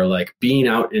or like being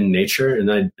out in nature.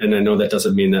 And I know that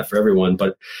doesn't mean that for everyone,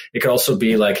 but it could also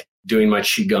be like doing my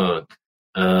Qigong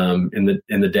in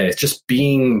the day. It's just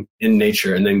being in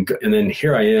nature. And then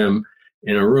here I am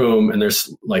in a room and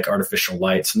there's like artificial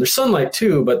lights and there's sunlight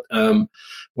too. But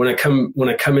when I come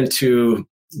into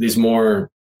these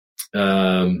more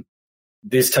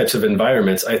these types of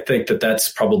environments, I think that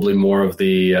that's probably more of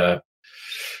the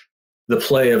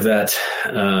play of that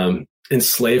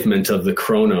enslavement of the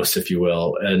Chronos, if you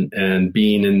will, and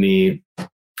being in the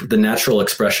natural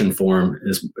expression form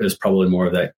is probably more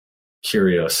of that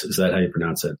Kyrios. Is that how you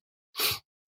pronounce it?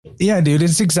 Yeah, dude,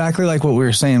 it's exactly like what we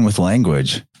were saying with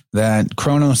language. That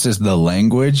Chronos is the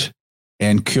language,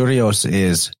 and Kyrios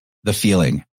is the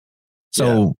feeling.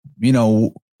 So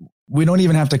we don't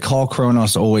even have to call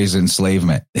Chronos always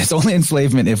enslavement. It's only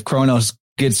enslavement if Chronos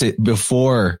gets it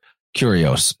before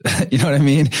Kyrios. You know what I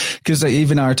mean? Because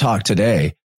even our talk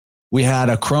today, we had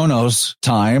a Chronos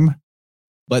time,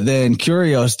 but then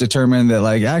Kyrios determined that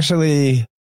like actually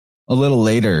a little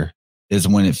later is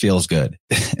when it feels good.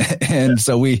 And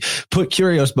so we put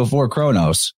Kyrios before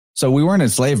Chronos. So we weren't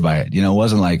enslaved by it. It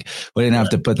wasn't like we didn't have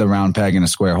to put the round peg in a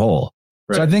square hole.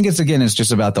 Right. So I think it's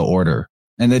just about the order.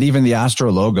 And that even the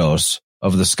astrologos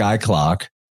of the sky clock,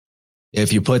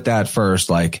 if you put that first,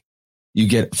 like you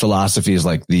get philosophies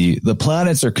like the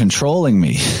planets are controlling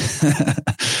me,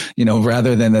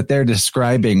 rather than that they're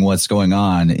describing what's going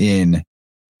on in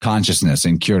consciousness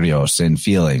and Kyrios and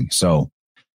feeling. So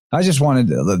I just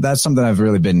that's something I've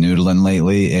really been noodling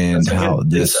lately, and how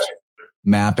this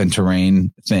map and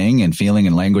terrain thing and feeling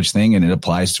and language thing, and it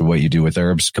applies to what you do with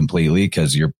herbs completely,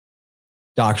 because your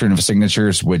doctrine of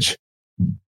signatures,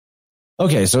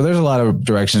 okay, so there's a lot of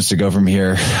directions to go from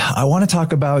here. I want to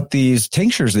talk about these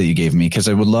tinctures that you gave me, because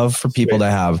I would love for people to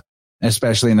have,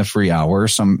 especially in the free hour,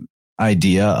 some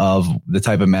idea of the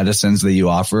type of medicines that you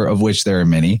offer, of which there are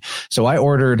many. So I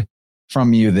ordered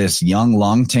from you this Young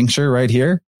Lung tincture right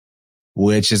here,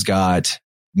 which has got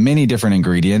many different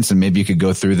ingredients. And maybe you could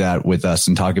go through that with us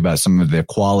and talk about some of the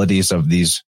qualities of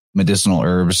these medicinal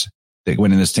herbs that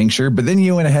went in this tincture. But then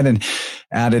you went ahead and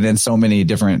added in so many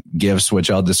different gifts,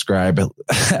 which I'll describe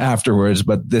afterwards.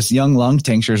 But this Young Lung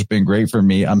tincture has been great for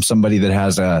me. I'm somebody that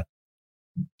has a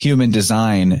human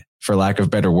design, for lack of a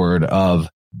better word, of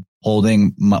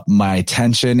holding my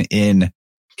tension in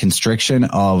constriction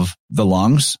of the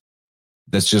lungs.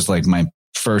 That's just like my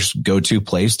first go-to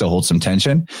place to hold some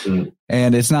tension. Mm.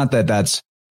 And it's not that's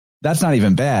not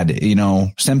even bad.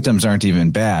 Symptoms aren't even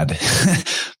bad.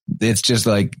 It's just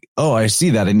like, oh, I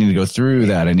see that. I need to go through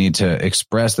that. I need to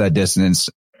express that dissonance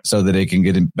so that it can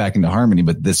get back into harmony.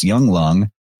 But this Young Lung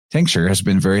tincture has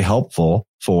been very helpful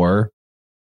for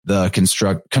the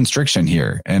constriction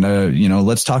here. And,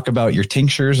 let's talk about your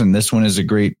tinctures. And this one is a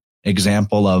great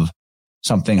example of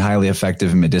something highly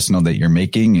effective and medicinal that you're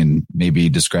making, and maybe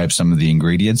describe some of the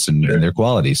ingredients and their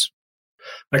qualities.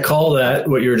 I call that,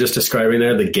 what you were just describing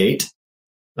there, the gate,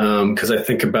 because I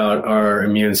think about our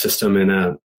immune system in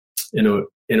a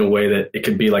way that it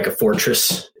could be like a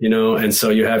fortress, and so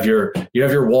you have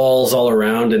your walls all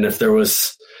around, and if there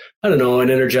was, I don't know, an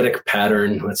energetic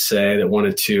pattern, let's say, that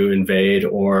wanted to invade,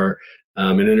 or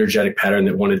an energetic pattern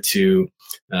that wanted to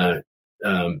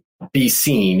be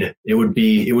seen, it would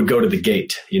go to the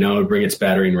gate, it would bring its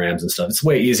battering rams and stuff. It's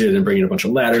way easier than bringing a bunch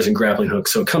of ladders and grappling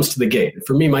hooks. So it comes to the gate.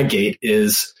 For me, my gate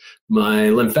is my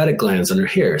lymphatic glands under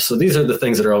here. So these are the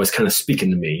things that are always kind of speaking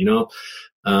to me,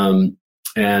 and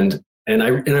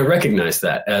I recognize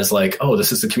that as like, oh,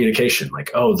 this is the communication. Like,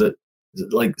 oh,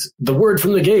 the word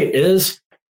from the gate is,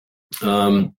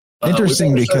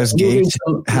 interesting, because gate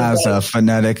has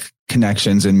phonetic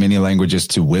connections in many languages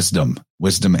to wisdom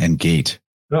and gate.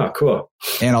 Oh, cool.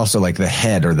 And also like the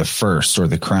head or the first or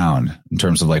the crown in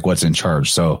terms of like what's in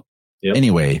charge. So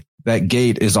Anyway, that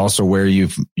gate is also where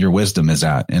your wisdom is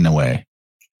at in a way.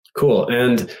 Cool.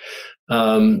 And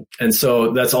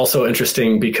so that's also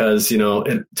interesting because,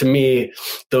 to me,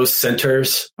 those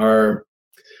centers are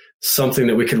something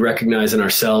that we could recognize in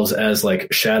ourselves as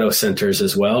like shadow centers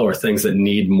as well, or things that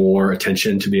need more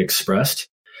attention to be expressed.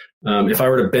 If I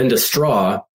were to bend a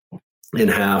straw in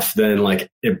half, then like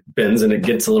it bends and it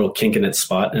gets a little kink in its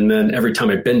spot. And then every time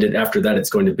I bend it after that, it's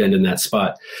going to bend in that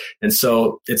spot. And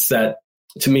so it's that,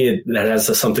 to me, that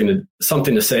has something to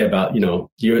say about, you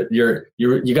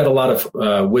got a lot of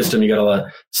wisdom. You got a lot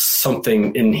of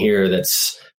something in here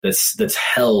that's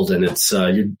held, and it's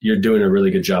you're doing a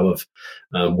really good job of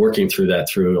working through that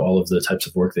through all of the types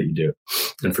of work that you do.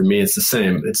 And for me, it's the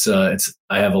same. It's I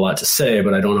have a lot to say,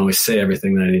 but I don't always say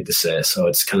everything that I need to say. So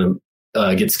it's kind of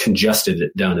gets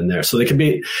congested down in there. So they could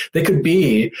be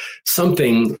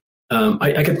something.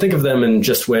 I could think of them in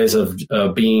just ways of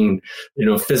being,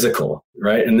 physical,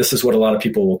 right? And this is what a lot of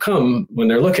people will come when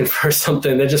they're looking for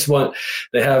something.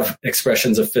 They have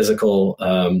expressions of physical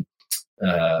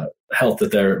health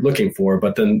that they're looking for,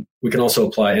 but then we can also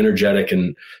apply energetic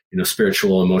and,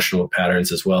 spiritual, emotional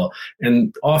patterns as well.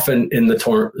 And often in the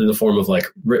form of like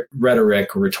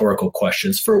rhetoric or rhetorical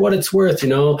questions. For what it's worth,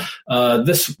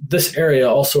 this area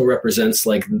also represents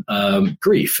like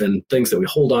grief and things that we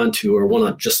hold on to or want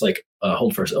to just like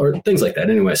hold first, or things like that.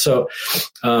 Anyway, so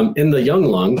in the Young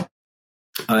Lung,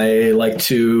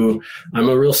 I'm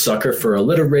a real sucker for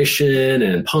alliteration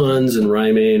and puns and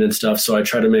rhyming and stuff. So I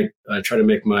try to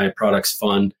make my products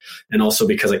fun, and also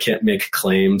because I can't make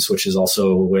claims, which is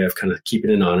also a way of kind of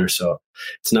keeping an honor. So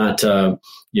it's not,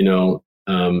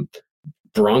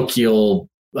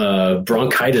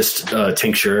 bronchitis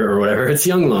tincture or whatever. It's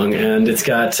Young Lung, and it's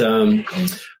got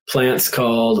plants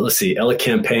called,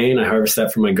 elecampane. I harvest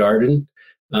that from my garden.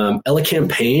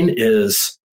 Elecampane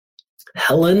is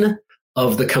Helen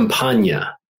of the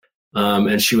Campania.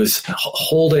 And she was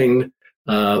holding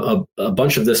a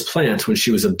bunch of this plant when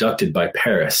she was abducted by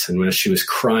Paris, and when she was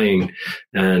crying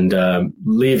and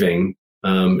leaving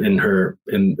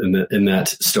in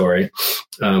that story,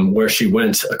 where she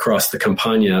went across the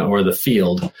Campania, or the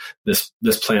field, this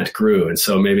plant grew. And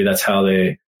so maybe that's how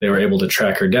they were able to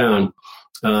track her down.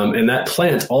 And that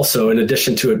plant also, in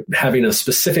addition to it having a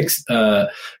specific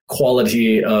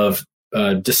quality of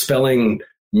dispelling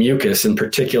mucus, in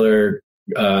particular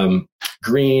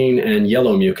green and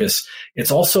yellow mucus,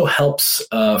 it also helps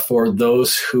for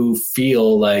those who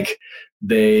feel like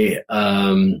they're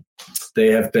a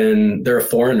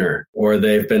foreigner, or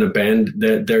they've been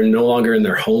abandoned. They're no longer in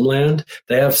their homeland.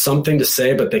 They have something to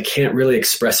say, but they can't really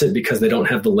express it because they don't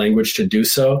have the language to do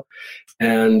so.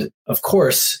 And of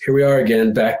course, here we are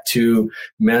again, back to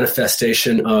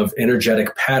manifestation of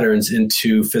energetic patterns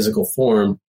into physical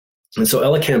form. And so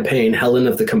elecampane, Helen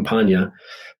of the Campania,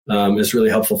 is really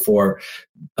helpful for.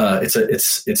 It's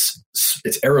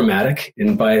aromatic,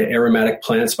 and by aromatic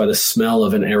plants, by the smell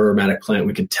of an aromatic plant,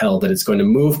 we could tell that it's going to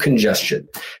move congestion.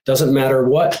 Doesn't matter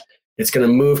what, it's going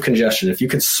to move congestion. If you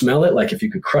could smell it, like if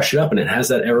you could crush it up and it has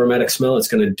that aromatic smell, it's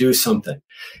going to do something.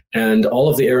 And all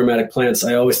of the aromatic plants,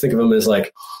 I always think of them as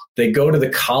like they go to the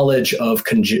college of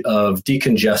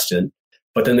decongestant,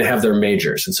 but then they have their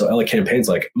majors. And so elecampane's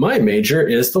like, my major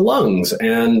is the lungs.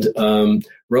 And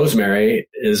rosemary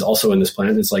is also in this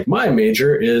plant. It's like, my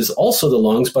major is also the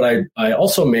lungs, but I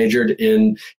also majored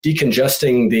in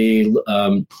decongesting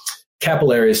the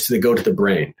capillaries to go to the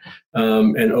brain.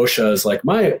 And Osha is like,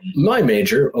 my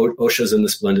major, Osha's in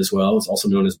this blend as well. It's also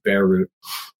known as bear root.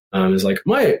 Is like,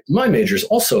 my major is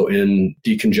also in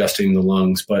decongesting the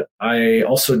lungs, but I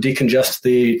also decongest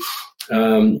the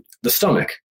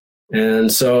stomach.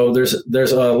 And so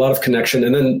there's a lot of connection.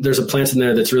 And then there's a plant in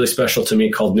there that's really special to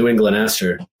me called New England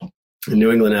aster. And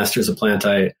New England aster is a plant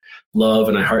I love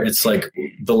and it's like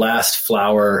the last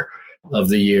flower of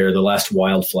the year, the last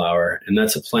wildflower. And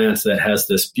that's a plant that has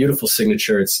this beautiful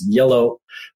signature. It's yellow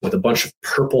with a bunch of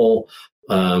purple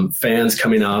fans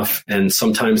coming off, and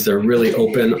sometimes they're really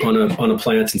open on a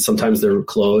plant, and sometimes they're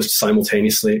closed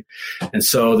simultaneously. And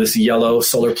so this yellow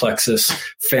solar plexus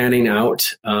fanning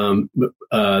out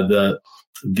the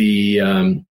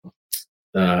Udana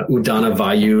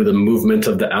Vayu, the movement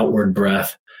of the outward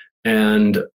breath,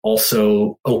 and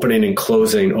also opening and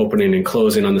closing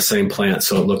on the same plant.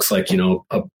 So it looks like,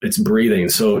 it's breathing.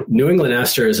 So New England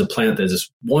aster is a plant that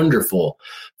is wonderful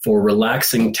for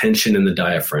relaxing tension in the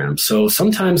diaphragm. So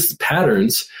sometimes the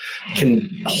patterns can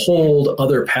hold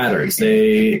other patterns.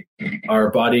 Our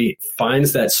body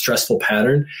finds that stressful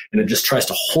pattern and it just tries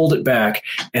to hold it back.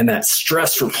 And that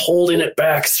stress from holding it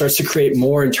back starts to create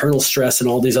more internal stress in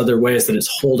all these other ways that it's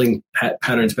holding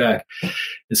patterns back.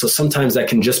 And so sometimes that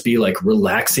can just be like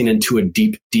relaxing into a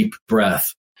deep, deep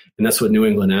breath. And that's what New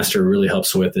England aster really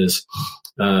helps with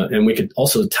and we could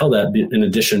also tell that in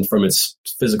addition from its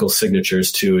physical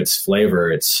signatures to its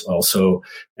flavor, it's also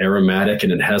aromatic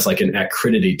and it has like an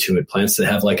acridity to it. Plants that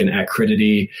have like an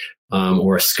acridity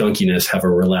or a skunkiness have a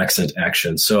relaxant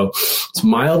action. So it's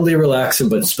mildly relaxant,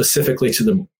 but specifically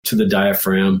to the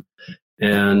diaphragm.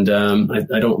 And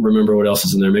I don't remember what else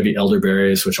is in there. Maybe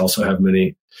elderberries, which also have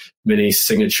many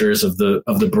signatures of the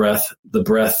breath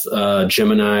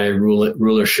Gemini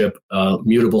rulership,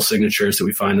 mutable signatures that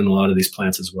we find in a lot of these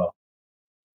plants as well.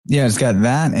 Yeah, it's got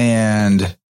that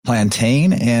and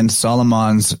plantain and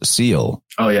Solomon's seal.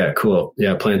 Oh yeah, cool.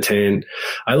 Yeah, plantain.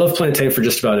 I love plantain for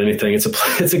just about anything.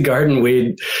 It's a garden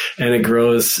weed, and it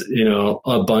grows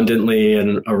abundantly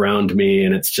and around me,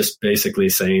 and it's just basically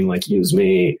saying like, use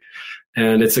me.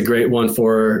 And it's a great one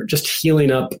for just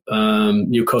healing up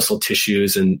mucosal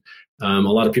tissues. And a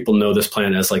lot of people know this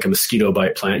plant as like a mosquito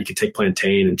bite plant. You can take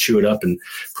plantain and chew it up and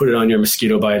put it on your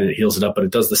mosquito bite and it heals it up. But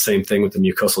it does the same thing with the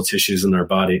mucosal tissues in our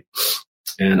body.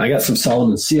 And I got some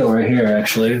Solomon's seal right here,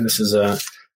 actually. This is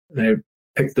I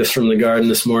picked this from the garden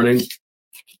this morning.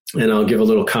 And I'll give a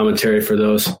little commentary for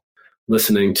those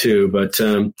listening too. But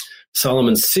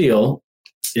Solomon's seal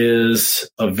is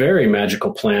a very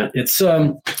magical plant. It's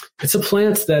a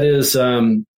plant that is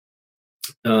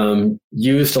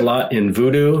used a lot in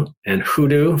voodoo and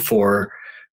hoodoo for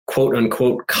quote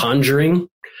unquote conquering.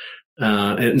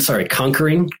 So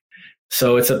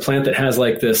it's a plant that has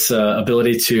like this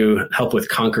ability to help with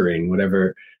conquering,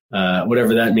 whatever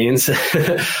that means.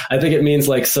 I think it means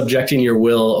like subjecting your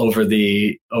will over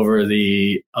the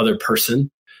other person.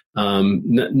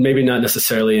 Maybe not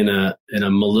necessarily in a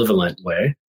malevolent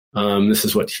way. This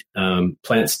is what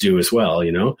plants do as well,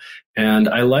 And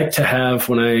I like to have,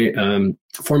 when I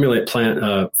formulate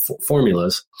plant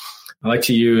formulas, I like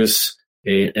to use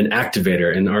an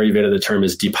activator. In Ayurveda, the term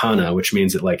is dipana, which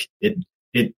means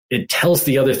it tells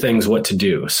the other things what to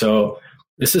do. So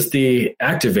this is the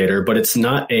activator, but it's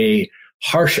not a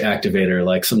harsh activator.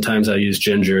 Like sometimes I use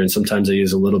ginger and sometimes I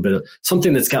use a little bit of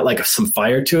something that's got like some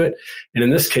fire to it. And in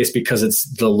this case, because it's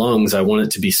the lungs, I want it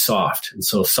to be soft. And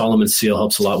so Solomon's seal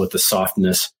helps a lot with the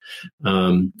softness.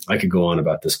 I could go on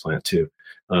about this plant too.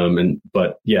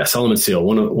 But yeah, Solomon's seal,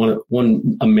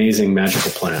 one amazing magical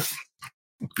plant.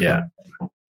 Yeah.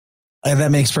 And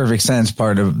that makes perfect sense.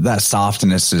 Part of that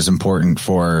softness is important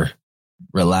for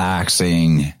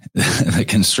relaxing the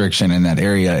constriction in that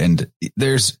area. And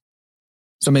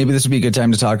so maybe this would be a good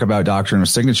time to talk about doctrine of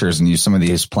signatures and use some of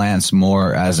these plants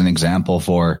more as an example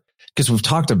because we've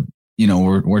talked,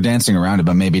 we're dancing around it,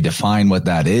 but maybe define what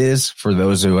that is for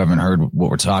those who haven't heard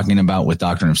what we're talking about with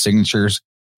doctrine of signatures,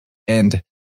 and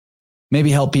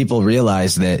maybe help people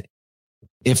realize that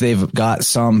if they've got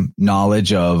some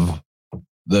knowledge of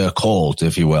the occult,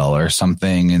 if you will, or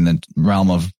something in the realm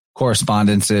of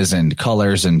correspondences and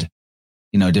colors and,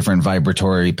 different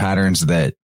vibratory patterns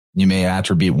that you may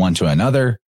attribute one to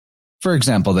another. For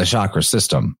example, the chakra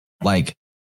system, like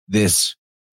this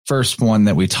first one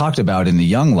that we talked about in the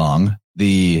Young Long,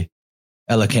 the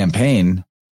Helen Campagna,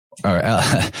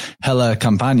 however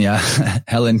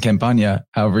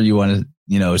you want to,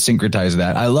 syncretize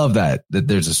that. I love that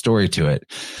there's a story to it.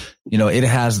 It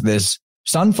has this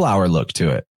sunflower look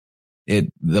to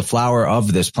it. The flower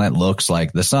of this plant looks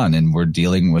like the sun, and we're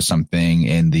dealing with something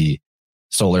in the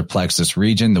solar plexus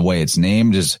region. The way it's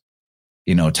named is,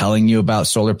 telling you about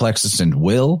solar plexus and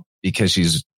will, because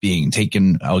she's being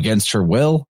taken against her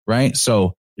will, right?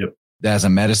 So yep. As a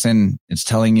medicine, it's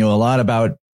telling you a lot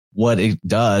about what it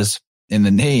does in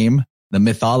the name, the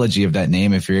mythology of that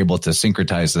name, if you're able to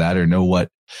syncretize that or know what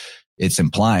it's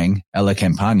implying, Ella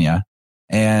Campana,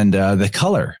 and the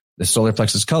color, the solar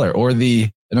plexus color, or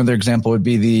another example would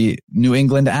be the New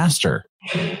England aster,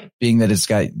 being that it's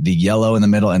got the yellow in the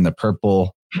middle and the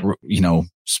purple,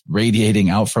 radiating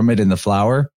out from it in the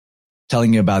flower,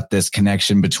 telling you about this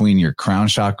connection between your crown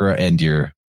chakra and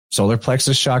your solar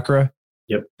plexus chakra.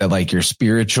 Yep. That like your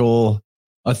spiritual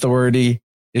authority,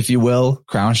 if you will,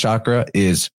 crown chakra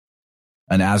is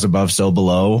an as above, so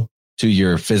below to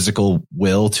your physical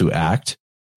will to act.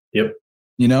 Yep.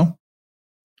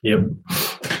 Yep.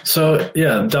 So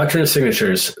yeah, doctrine of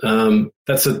signatures.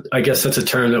 I guess that's a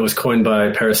term that was coined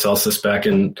by Paracelsus back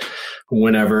in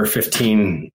whenever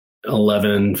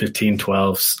 1511,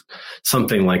 1512,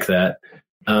 something like that.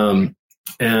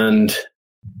 And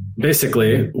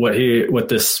basically what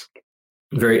this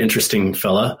very interesting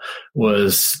fella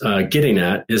was getting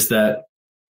at is that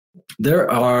there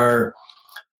are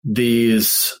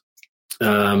these,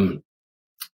 that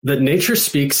nature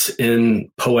speaks in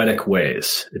poetic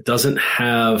ways. It doesn't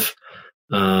have,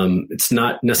 it's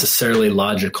not necessarily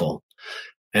logical.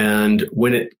 And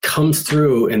when it comes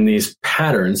through in these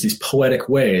patterns, these poetic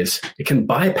ways, it can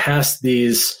bypass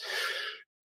these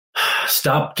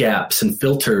stop gaps and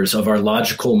filters of our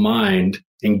logical mind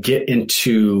and get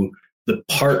into the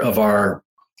part of our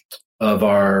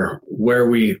where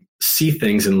we see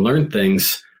things and learn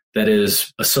things that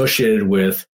is associated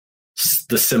with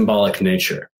the symbolic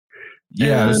nature.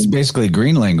 Yeah, it's basically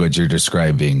green language you're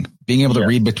describing. Being able to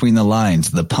read between the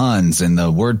lines, the puns and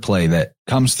the wordplay that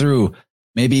comes through,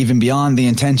 maybe even beyond the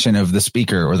intention of the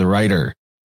speaker or the writer.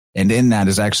 And in that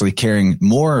is actually carrying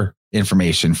more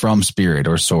information from spirit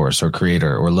or source or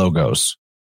creator or logos.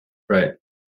 Right.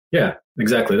 Yeah,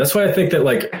 exactly. That's why I think that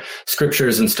like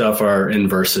scriptures and stuff are in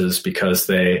verses, because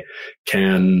they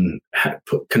can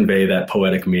convey that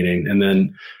poetic meaning. And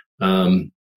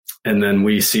then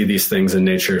we see these things in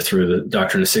nature through the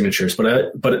doctrine of signatures.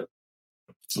 But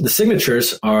the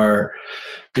signatures are,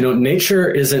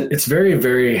 nature it's very,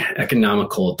 very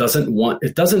economical.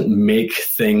 It doesn't make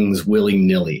things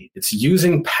willy-nilly. It's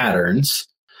using patterns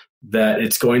that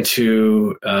it's going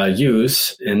to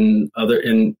use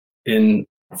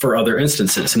for other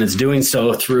instances. And it's doing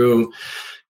so through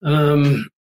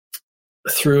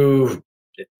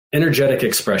energetic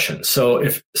expression. So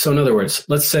in other words,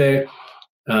 let's say,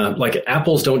 like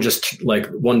apples don't just like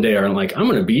one day are like, I'm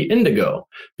going to be indigo,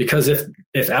 because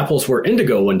if apples were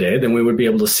indigo one day, then we would be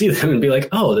able to see them and be like,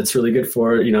 oh, that's really good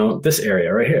for, this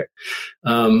area right here.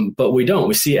 But we don't,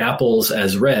 we see apples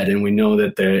as red, and we know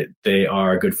that they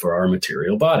are good for our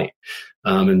material body,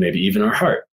 and maybe even our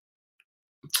heart.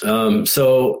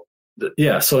 So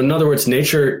in other words,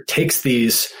 nature takes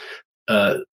these,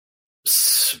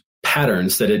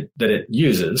 patterns that it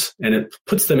uses, and it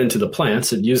puts them into the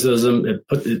plants. It uses them.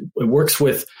 It works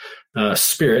with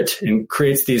spirit and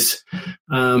creates these,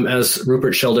 as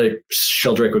Rupert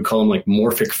Sheldrake would call them, like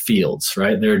morphic fields.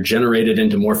 Right? They're generated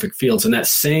into morphic fields, and that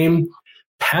same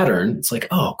pattern. It's like,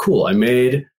 oh, cool! I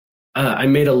made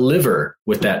a liver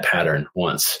with that pattern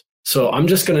once. So I'm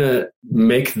just going to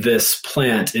make this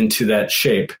plant into that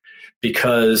shape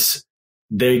because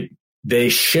they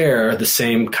share the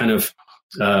same kind of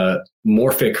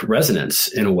morphic resonance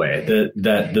in a way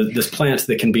that this plant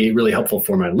that can be really helpful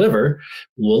for my liver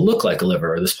will look like a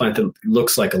liver, or this plant that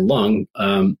looks like a lung.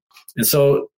 And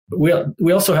so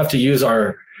we also have to use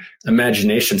our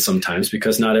imagination sometimes,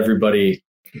 because not everybody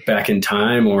back in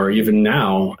time or even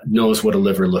now knows what a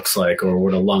liver looks like or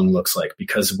what a lung looks like,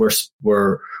 because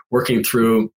we're working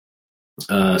through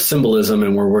symbolism,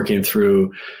 and we're working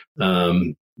through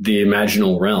the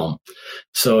imaginal realm.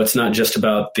 So it's not just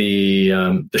about the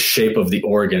shape of the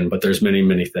organ, but there's many,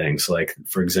 many things. Like,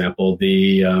 for example,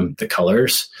 the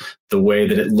colors, the way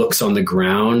that it looks on the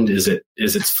ground. Is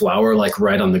its flower like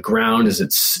right on the ground? Is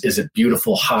it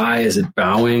beautiful high? Is it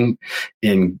bowing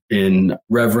in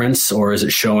reverence, or is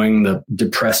it showing the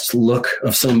depressed look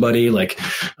of somebody? Like,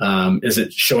 is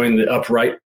it showing the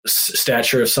upright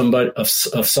stature of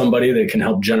somebody that can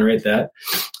help generate that?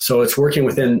 So it's working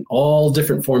within all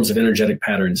different forms of energetic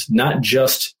patterns, not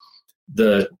just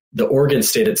the organ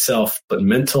state itself, but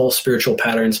mental, spiritual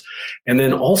patterns. And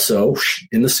then also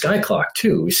in the sky clock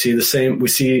too, we see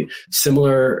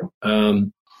similar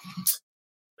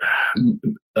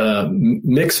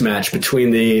mix match between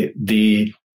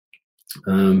the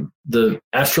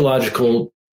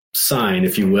astrological sign,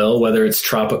 if you will, whether it's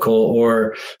tropical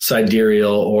or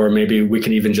sidereal, or maybe we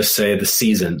can even just say the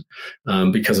season,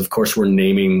 because of course we're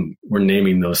naming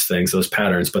those things, those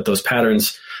patterns, but those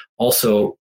patterns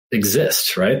also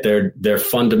exist, right? They're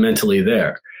fundamentally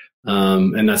there.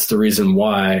 And that's the reason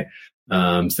why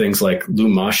things like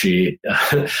Lumashi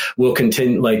will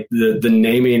continue, like the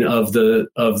naming of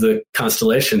the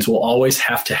constellations will always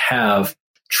have to have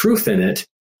truth in it,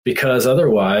 because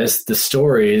otherwise the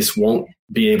stories won't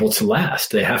be able to last.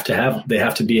 They have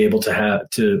to be able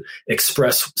to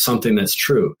express something that's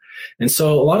true. And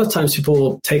so a lot of times people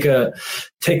will take an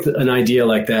idea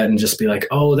like that and just be like,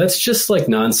 oh, that's just like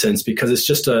nonsense, because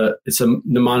it's a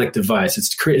mnemonic device.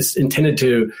 It's intended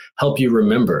to help you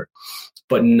remember.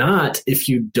 But not if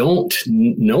you don't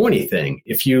know anything.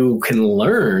 If you can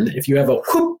learn, if you have a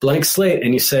blank slate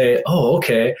and you say, oh,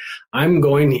 okay, I'm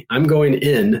going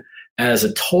in as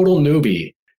a total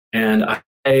newbie, and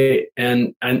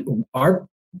our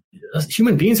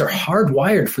human beings are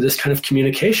hardwired for this kind of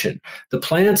communication. The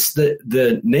plants,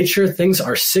 the nature, things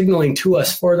are signaling to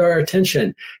us for our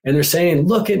attention, and they're saying,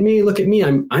 look at me,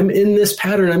 I'm in this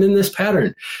pattern,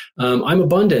 I'm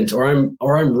abundant, or I'm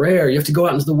rare. You have to go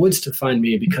out into the woods to find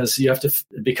me because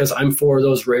I'm for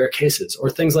those rare cases, or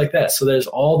things like that. So there's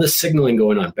all this signaling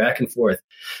going on back and forth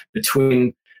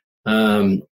between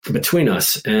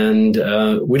us, and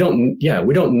we don't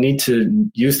need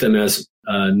to use them as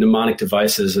mnemonic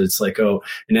devices. It's like, an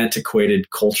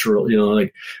antiquated cultural,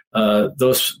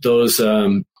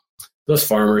 those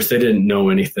farmers, they didn't know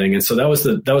anything. And so that was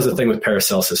the thing with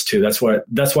Paracelsus too. That's why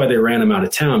they ran him out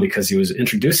of town, because he was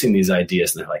introducing these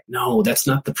ideas, and they're like, no, that's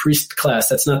not the priest class.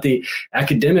 That's not the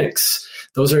academics.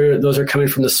 Those are coming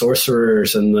from the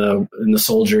sorcerers and the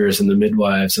soldiers and the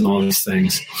midwives and all these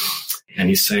things. And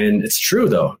he's saying, it's true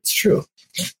though. It's true.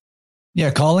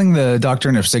 Yeah, calling the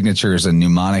doctrine of signatures a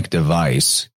mnemonic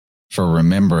device for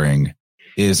remembering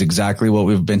is exactly what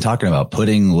we've been talking about,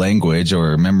 putting language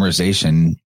or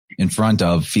memorization in front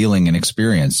of feeling and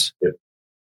experience. Yep.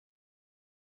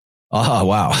 Oh,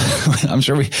 wow. I'm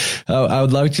sure I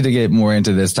would love you to get more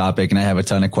into this topic, and I have a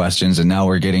ton of questions, and now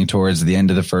we're getting towards the end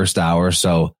of the first hour.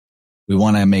 So we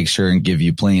want to make sure and give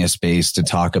you plenty of space to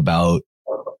talk about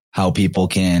how people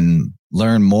can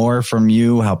learn more from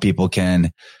you, how people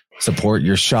can support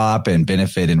your shop and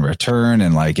benefit in return,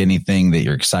 and like anything that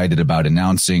you're excited about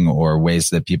announcing or ways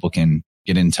that people can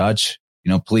get in touch.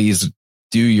 Please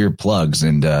do your plugs,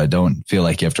 and don't feel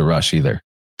like you have to rush either.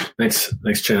 Thanks,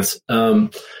 Chance.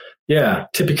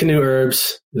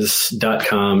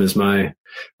 TippyCanoeHerbs.com is my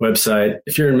website.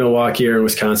 If you're in Milwaukee or in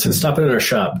Wisconsin, stop in our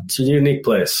shop. It's a unique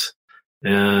place,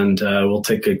 and we'll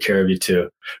take good care of you too.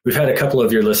 We've had a couple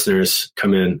of your listeners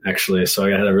come in, actually, so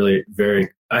I had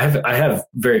I have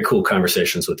very cool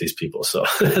conversations with these people. So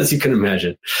as you can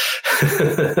imagine,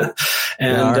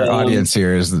 and our audience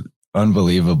here is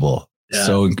unbelievable. Yeah.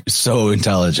 So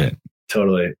intelligent.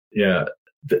 Totally. Yeah.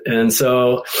 And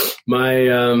so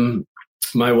my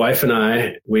wife and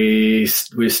I, we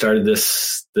started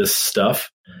this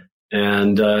stuff,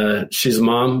 and she's a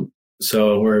mom.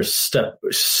 So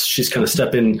she's kind of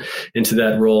stepping into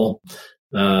that role.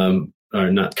 Or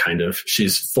not kind of,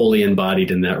 she's fully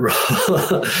embodied in that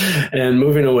role and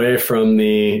moving away from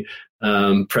the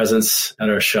presence at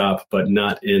our shop, but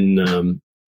not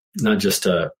just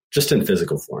in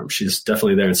physical form. She's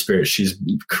definitely there in spirit. She's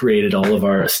created all of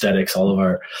our aesthetics, all of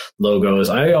our logos.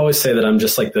 I always say that I'm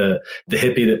just like the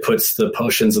hippie that puts the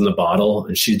potions in the bottle,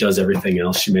 and she does everything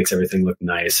else. She makes everything look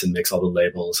nice and makes all the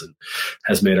labels and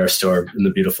has made our store in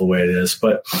the beautiful way it is.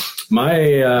 But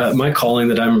my calling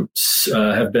that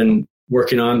have been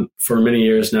working on for many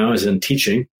years now is in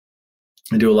teaching.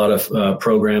 I do a lot of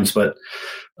programs, but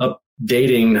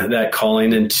updating that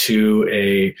calling into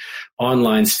a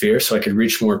online sphere so I could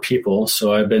reach more people.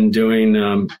 So I've been doing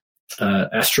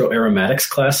astro aromatics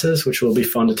classes, which will be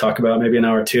fun to talk about, maybe an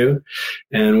hour or two.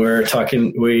 And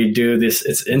we do this,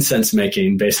 it's incense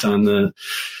making based on the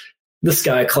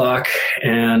sky clock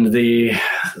and the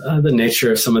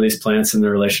nature of some of these plants and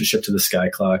their relationship to the sky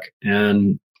clock,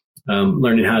 and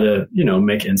learning how to,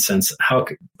 make incense. How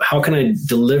can I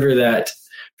deliver that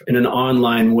in an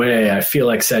online way? I feel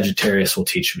like Sagittarius will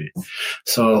teach me.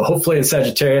 So hopefully in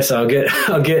Sagittarius, I'll get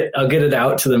it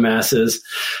out to the masses.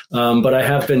 But I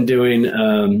have been doing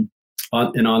an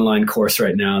online course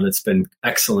right now that's been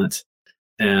excellent.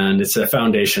 And it's a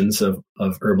foundations of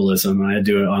herbalism. And I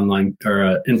do an online or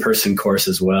an in-person course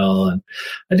as well. And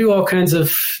I do all kinds of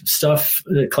stuff,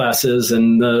 classes.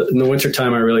 And in the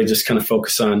wintertime, I really just kind of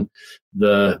focus on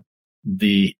the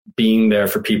being there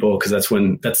for people, because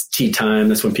that's tea time.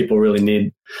 That's when people really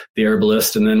need the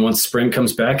herbalist. And then once spring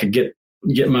comes back, I get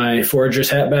my forager's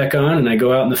hat back on, and I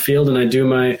go out in the field and I do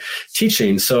my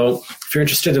teaching. So if you're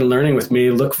interested in learning with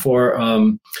me, look for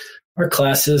our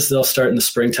classes. They'll start in the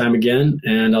springtime again,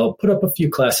 and I'll put up a few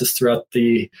classes throughout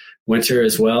the winter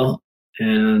as well.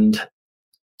 And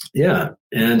Yeah.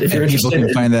 And if you're interested, people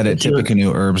can find that at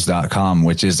tippecanoeherbs.com,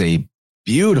 which is a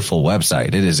beautiful website.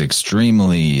 It is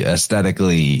extremely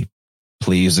aesthetically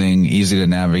pleasing, easy to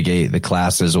navigate. The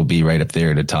classes will be right up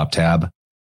there at the top tab.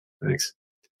 Thanks.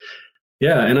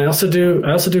 Yeah. And I also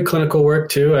do clinical work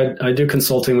too. I do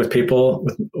consulting with people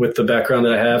with the background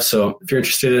that I have. So if you're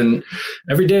interested in,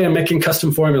 every day I'm making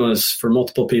custom formulas for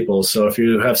multiple people. So if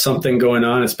you have something going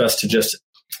on, it's best to just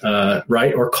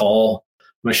write or call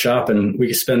my shop, and we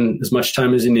can spend as much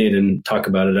time as you need and talk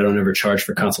about it. I don't ever charge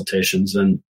for consultations.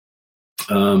 And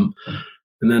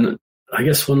then I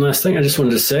guess one last thing I just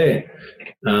wanted to say,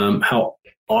 how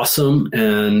awesome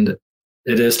and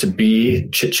it is to be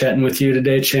chit-chatting with you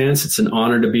today, Chance. It's an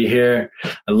honor to be here.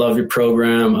 I love your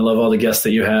program. I love all the guests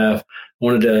that you have.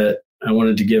 I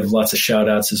wanted to give lots of shout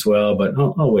outs as well, but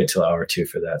I'll wait till hour 2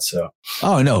 for that. So,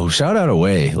 oh no, shout out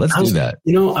away. Let's do that.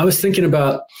 I was thinking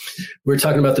about, we were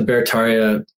talking about the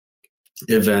Beartaria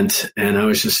event, and I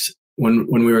was just, when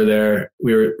we were there,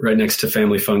 we were right next to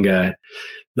Family Fungi.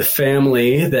 The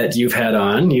family that you've had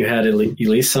on, you had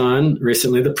Elise on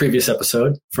recently, the previous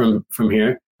episode from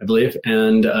here, I believe.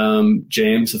 And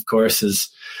James, of course,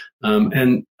 is,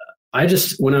 and I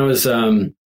just,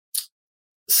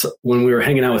 when we were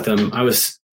hanging out with them, I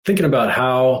was thinking about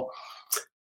how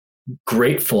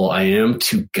grateful I am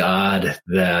to God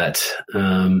that,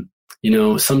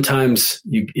 sometimes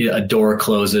a door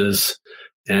closes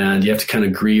and you have to kind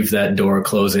of grieve that door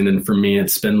closing. And for me,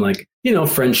 it's been like,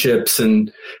 friendships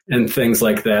and things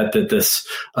like that this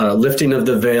lifting of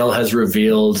the veil has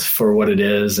revealed for what it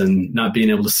is, and not being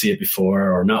able to see it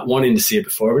before, or not wanting to see it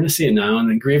before. We're going to see it now, and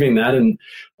then grieving that and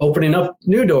opening up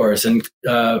new doors and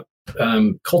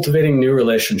cultivating new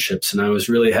relationships. And I was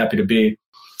really happy to be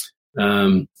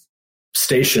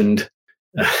stationed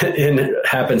in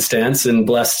happenstance and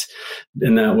blessed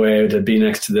in that way to be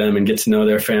next to them and get to know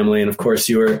their family. And of course,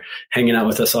 you were hanging out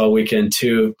with us all weekend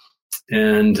too.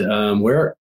 And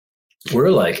we're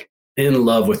like in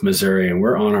love with Missouri, and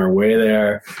we're on our way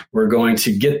there. We're going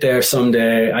to get there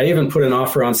someday. I even put an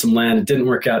offer on some land. It didn't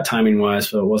work out timing wise,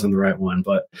 so it wasn't the right one.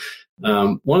 But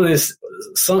one of these,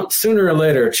 sooner or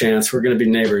later, Chance, we're going to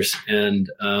be neighbors, and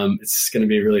it's going to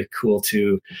be really cool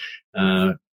to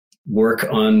work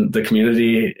on the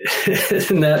community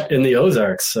in the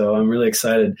Ozarks. So I'm really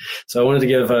excited. So I wanted to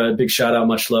give a big shout out,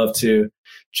 much love to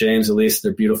James, Elise,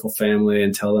 their beautiful family,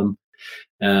 and tell them,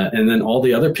 and then all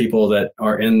the other people that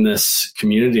are in this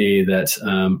community that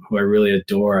who I really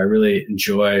adore. I really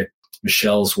enjoy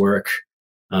Michelle's work.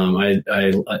 I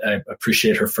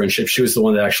appreciate her friendship. She was the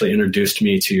one that actually introduced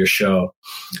me to your show,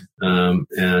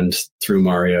 and through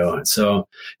Mario. And so,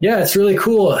 yeah, it's really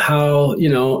cool how,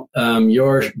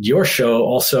 your show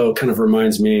also kind of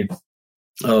reminds me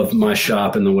of my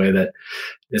shop in the way that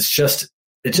it's just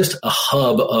a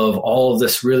hub of all of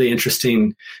this really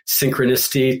interesting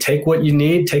synchronicity. Take what you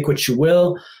need, take what you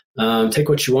will, take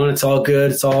what you want. It's all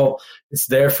good. It's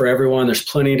there for everyone. There's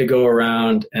plenty to go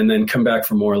around, and then come back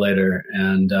for more later.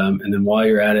 And then while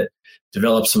you're at it,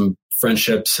 develop some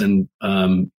friendships and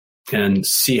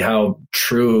see how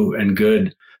true and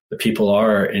good the people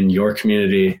are in your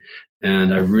community.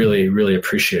 And I really, really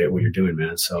appreciate what you're doing,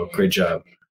 man. So great job.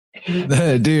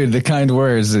 Dude, the kind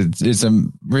words, it's a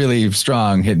really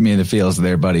strong hit me in the feels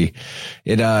there, buddy.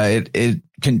 It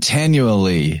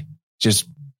continually just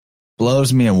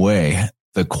blows me away,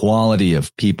 the quality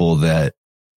of people that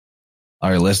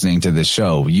are listening to this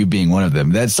show, you being one of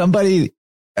them, that somebody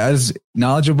as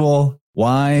knowledgeable,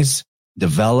 wise,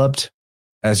 developed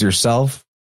as yourself,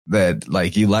 that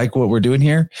like you like what we're doing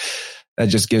here, that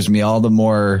just gives me all the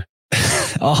more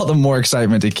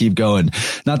excitement to keep going.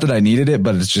 Not that I needed it,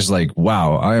 but it's just like,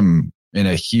 wow, I'm in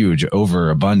a huge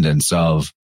overabundance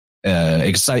of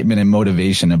excitement and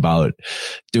motivation about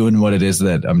doing what it is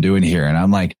that I'm doing here. And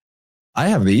I'm like, I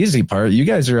have the easy part. You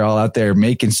guys are all out there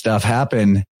making stuff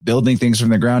happen, building things from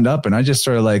the ground up. And I just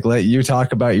sort of like let you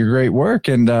talk about your great work.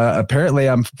 And apparently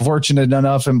I'm fortunate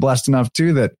enough and blessed enough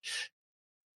too that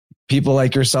people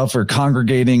like yourself are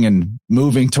congregating and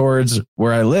moving towards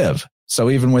where I live. So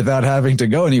even without having to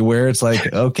go anywhere, it's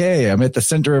like, okay, I'm at the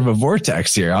center of a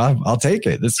vortex here. I'll take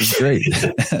it. This is great.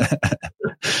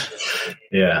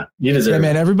 Yeah, you deserve it.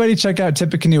 Man, everybody check out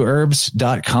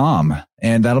tippecanoeherbs.com,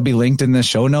 and that'll be linked in the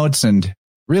show notes. And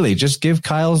really just give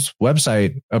Kyle's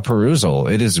website a perusal.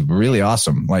 It is really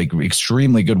awesome, like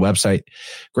extremely good website,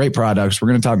 great products. We're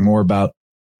going to talk more about,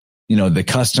 the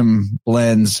custom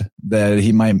blends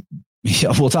that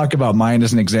we'll talk about mine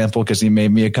as an example, because he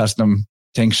made me a custom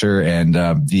tincture, and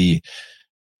the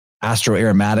Astro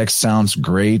Aromatics sounds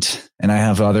great. And I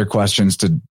have other questions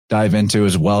to dive into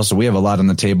as well. So we have a lot on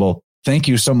the table. thank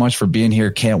you so much for being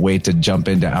here. Can't wait to jump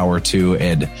into hour 2.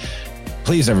 And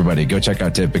please, everybody, go check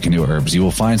out Tippecanoe Herbs. You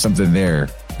will find something there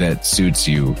that suits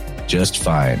you just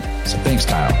fine. So thanks,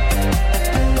 Kyle.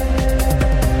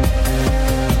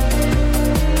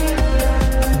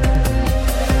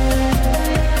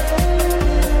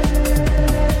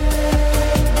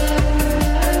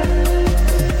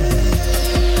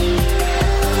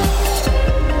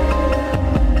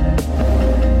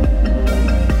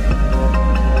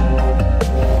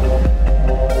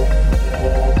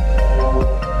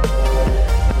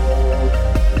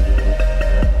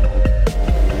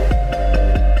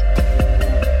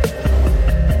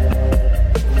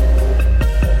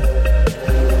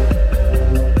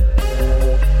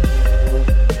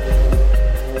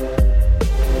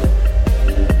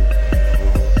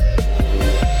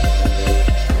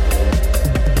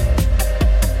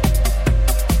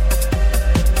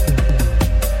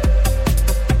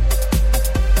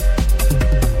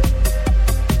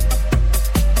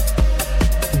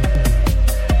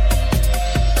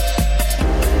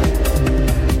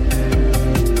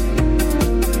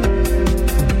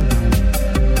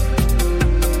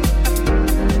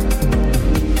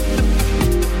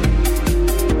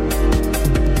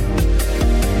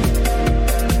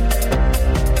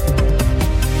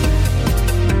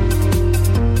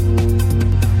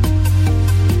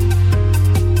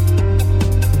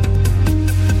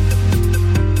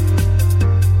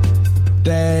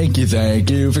 Thank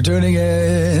you for tuning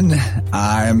in.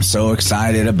 I'm so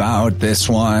excited about this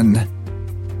one,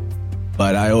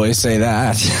 but I always say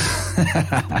that.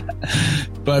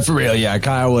 But for real, yeah,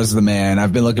 Kyle was the man.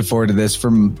 I've been looking forward to this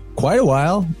for quite a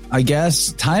while, I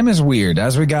guess. Time is weird.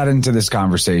 As we got into this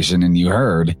conversation and you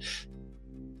heard,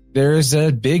 there's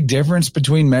a big difference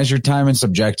between measured time and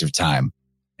subjective time.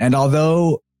 And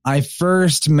although I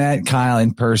first met Kyle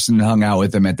in person and hung out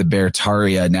with him at the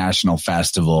Beartaria National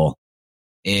Festival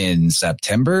in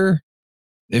September,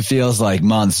 it feels like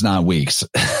months, not weeks,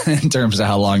 in terms of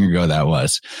how long ago that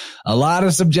was. A lot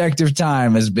of subjective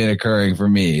time has been occurring for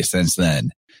me since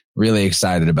then. Really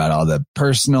excited about all the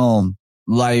personal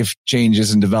life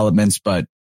changes and developments. But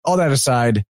all that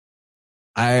aside,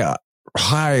 I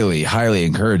highly, highly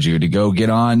encourage you to go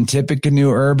get on Tippecanoe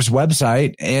Herbs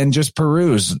website and just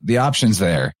peruse the options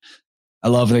there. I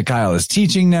love that Kyle is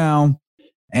teaching now.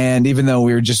 And even though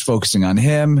we were just focusing on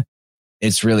him,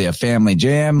 it's really a family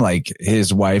jam. Like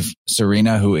his wife,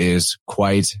 Serena, who is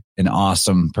quite an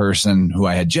awesome person who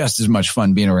I had just as much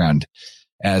fun being around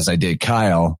as I did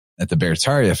Kyle at the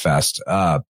Beartaria Fest.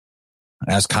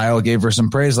 As Kyle gave her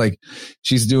some praise, like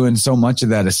she's doing so much of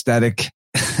that aesthetic,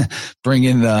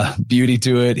 bringing the beauty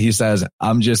to it. He says,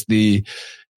 I'm just the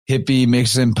hippie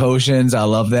mixing potions. I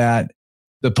love that.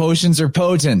 The potions are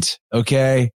potent.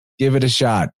 Okay. Give it a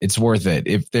shot. It's worth it.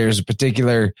 If there's a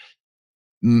particular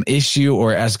issue,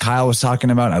 or as Kyle was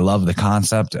talking about, I love the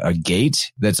concept, a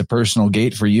gate that's a personal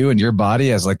gate for you and your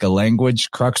body as like a language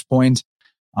crux point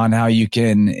on how you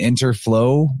can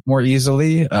interflow more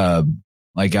easily.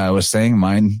 Like I was saying,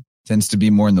 mine tends to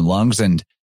be more in the lungs and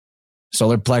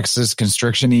solar plexus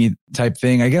constriction-y type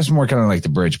thing. I guess more kind of like the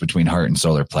bridge between heart and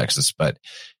solar plexus. But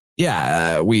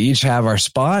yeah, we each have our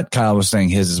spot. Kyle was saying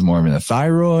his is more in the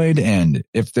thyroid. And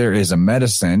if there is a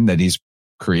medicine that he's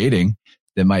creating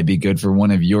that might be good for one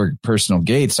of your personal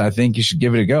gates, I think you should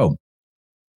give it a go.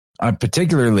 I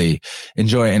particularly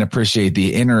enjoy and appreciate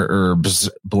the Inner Herbs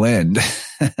blend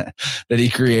that he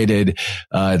created,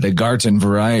 the Garten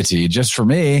variety. Just for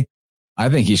me, I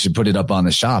think he should put it up on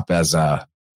the shop as a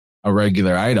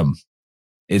regular item.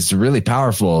 It's really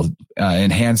powerful.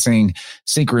 Enhancing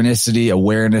synchronicity,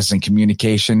 awareness, and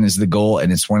communication is the goal.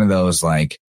 And it's one of those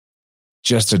like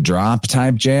just a drop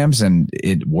type jams, and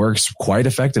it works quite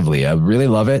effectively. I really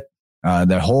love it.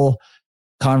 The whole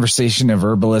conversation of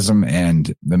herbalism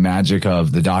and the magic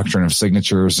of the doctrine of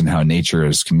signatures and how nature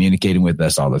is communicating with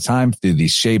us all the time through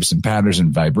these shapes and patterns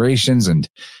and vibrations and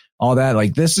all that.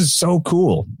 Like, this is so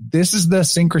cool. This is the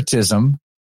syncretism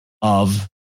of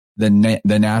the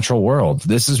natural world.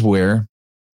 This is where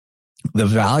the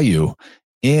value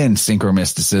in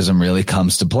synchromysticism really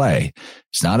comes to play.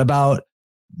 It's not about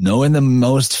knowing the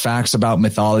most facts about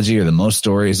mythology or the most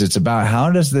stories. It's about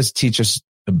how does this teach us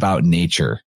about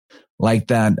nature? Like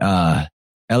that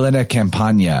Helena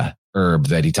Campania herb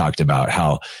that he talked about,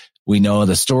 how we know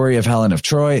the story of Helen of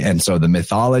Troy. And so the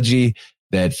mythology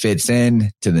that fits in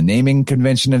to the naming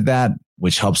convention of that,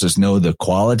 which helps us know the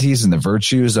qualities and the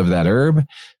virtues of that herb.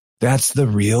 That's the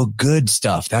real good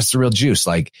stuff. That's the real juice.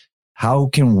 Like, how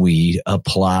can we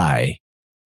apply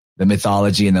the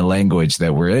mythology and the language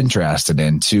that we're interested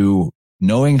in to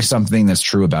knowing something that's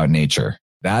true about nature?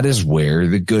 That is where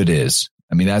the good is.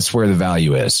 I mean, that's where the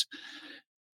value is.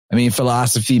 I mean,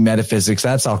 philosophy, metaphysics,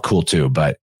 that's all cool too,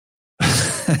 but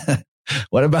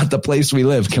what about the place we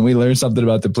live? Can we learn something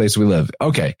about the place we live?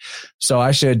 Okay. So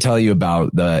I should tell you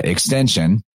about the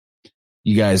extension.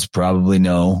 You guys probably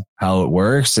know how it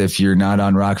works. If you're not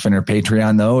on Rockfin or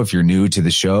Patreon, though, if you're new to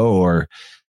the show or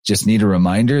just need a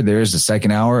reminder, there's a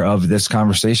second hour of this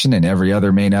conversation and every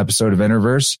other main episode of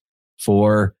Interverse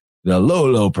for the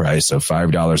low price of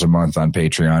 $5 a month on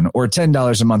Patreon or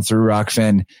 $10 a month through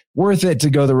Rockfin. Worth it to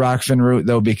go the Rockfin route,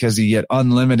 though, because you get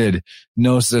unlimited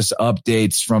Gnosis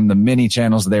updates from the many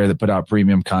channels there that put out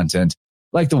premium content,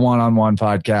 like the One-on-One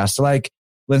podcast, like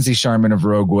Lindsay Sharman of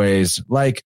Rogue Ways,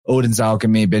 like Odin's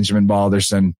Alchemy, Benjamin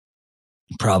Balderson.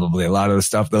 Probably a lot of the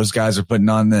stuff those guys are putting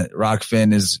on the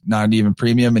Rockfin is not even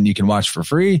premium and you can watch for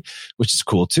free, which is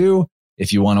cool too.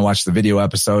 If you want to watch the video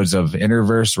episodes of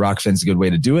Interverse, Rockfin's a good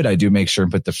way to do it. I do make sure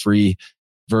and put the free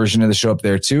version of the show up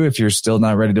there too if you're still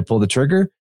not ready to pull the trigger.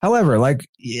 However, like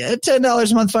 $10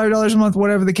 a month, $5 a month,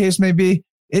 whatever the case may be,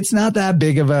 it's not that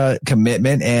big of a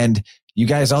commitment. And you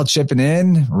guys all chipping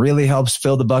in really helps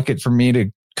fill the bucket for me to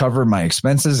cover my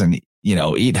expenses and, you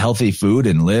know, eat healthy food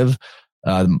and live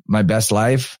my best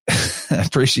life.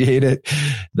 Appreciate it.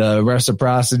 The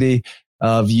reciprocity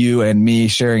of you and me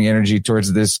sharing energy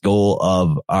towards this goal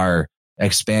of our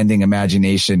expanding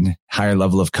imagination, higher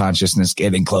level of consciousness,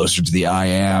 getting closer to the I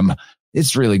am.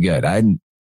 It's really good. I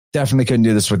definitely couldn't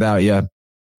do this without you.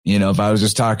 You know, if I was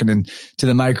just talking to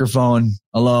the microphone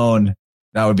alone,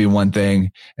 that would be one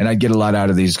thing. And I'd get a lot out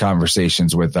of these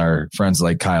conversations with our friends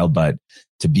like Kyle, but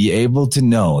to be able to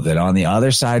know that on the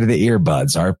other side of the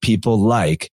earbuds are people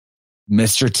like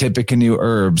Mr. Tippecanoe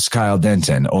Herbs, Kyle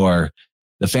Denton, or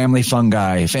the Family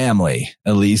Fungi family,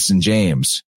 Elise and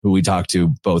James, who we talked to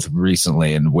both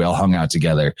recently, and we all hung out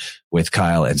together with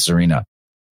Kyle and Serena.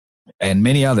 And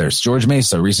many others. George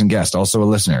Mesa, recent guest, also a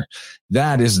listener.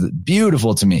 That is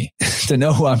beautiful to me to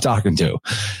know who I'm talking to.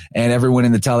 And everyone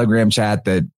in the Telegram chat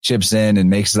that chips in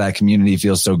and makes that community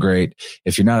feel so great.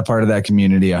 If you're not a part of that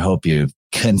community, I hope you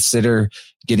consider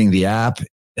getting the app,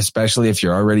 especially if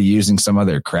you're already using some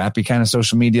other crappy kind of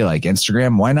social media like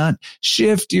Instagram. Why not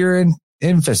shift your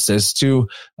emphasis to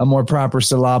a more proper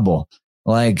syllable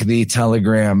like the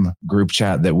Telegram group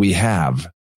chat that we have?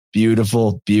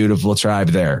 Beautiful, beautiful tribe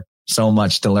there. So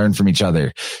much to learn from each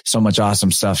other. So much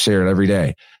awesome stuff shared every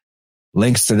day.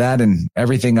 Links to that and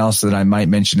everything else that I might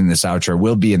mention in this outro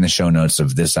will be in the show notes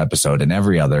of this episode and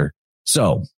every other.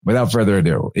 So without further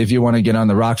ado, if you want to get on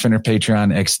the Rockfin or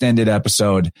Patreon extended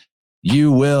episode,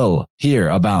 you will hear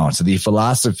about the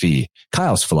philosophy,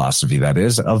 Kyle's philosophy, that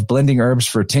is, of blending herbs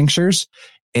for tinctures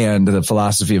and the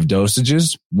philosophy of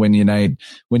dosages when you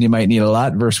might need a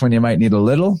lot versus when you might need a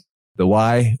little, the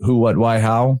why, who, what, why,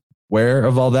 how, where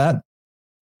of all that.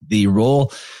 The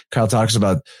role Kyle talks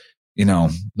about, you know,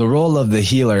 the role of the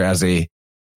healer as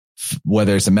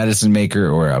whether it's a medicine maker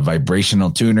or a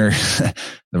vibrational tuner, the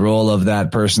role of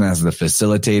that person as the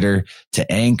facilitator to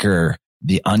anchor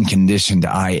the unconditioned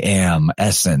I am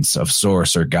essence of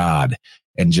source or God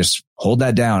and just hold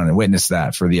that down and witness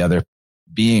that for the other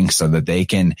beings so that they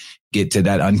can get to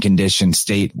that unconditioned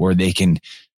state where they can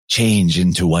change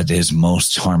into what is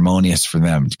most harmonious for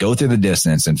them, to go through the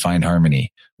dissonance and find harmony.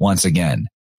 Once again,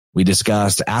 we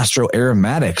discussed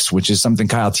astroaromatics, which is something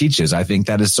Kyle teaches. I think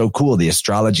that is so cool. The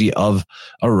astrology of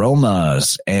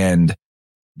aromas, and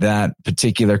that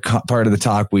particular part of the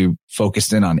talk, we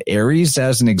focused in on Aries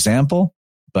as an example,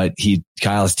 but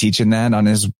Kyle is teaching that on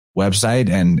his website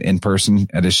and in person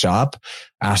at his shop,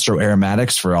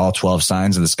 astroaromatics for all 12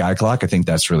 signs of the sky clock. I think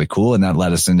that's really cool. And that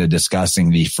led us into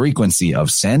discussing the frequency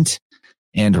of scent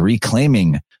and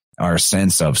reclaiming our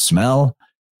sense of smell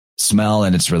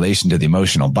and its relation to the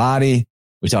emotional body.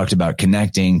 We talked about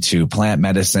connecting to plant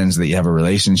medicines that you have a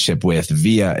relationship with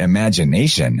via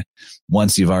imagination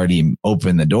once you've already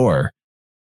opened the door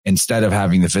instead of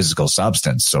having the physical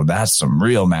substance. So that's some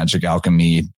real magic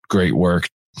alchemy, great work.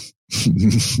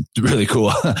 Really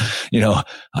cool. You know,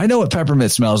 I know what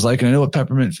peppermint smells like and I know what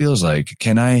peppermint feels like.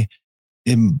 Can I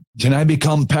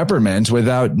become peppermint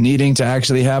without needing to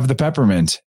actually have the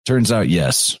peppermint? Turns out,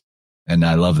 yes. And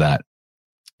I love that.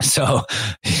 So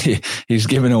he's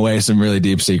giving away some really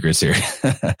deep secrets here.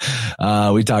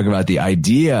 We talk about the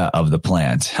idea of the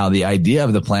plant, how the idea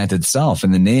of the plant itself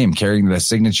and the name carrying the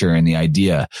signature and the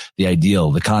idea, the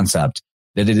ideal, the concept,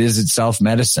 that it is itself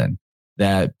medicine,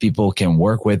 that people can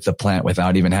work with the plant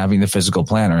without even having the physical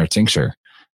plant or a tincture,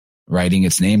 writing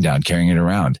its name down, carrying it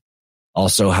around.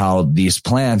 Also how these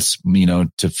plants, you know,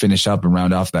 to finish up and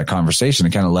round off that conversation,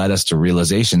 it kind of led us to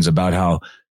realizations about how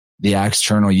the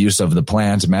external use of the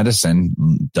plant medicine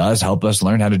does help us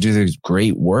learn how to do this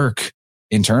great work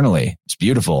internally. It's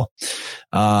beautiful.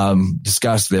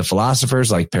 Discussed the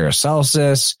philosophers like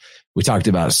Paracelsus. We talked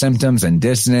about symptoms and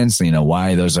dissonance,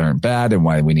 why those aren't bad and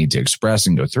why we need to express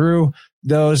and go through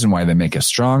those and why they make us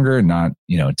stronger and not,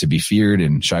 to be feared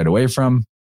and shied away from.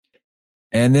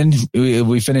 And then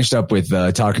we finished up with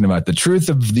talking about the truth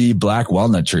of the black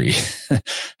walnut tree.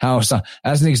 How,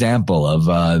 as an example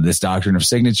of this doctrine of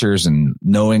signatures and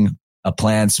knowing a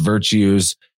plant's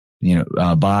virtues,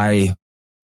 by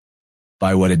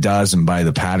what it does and by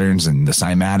the patterns and the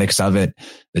cymatics of it,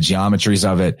 the geometries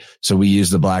of it. So we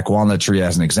use the black walnut tree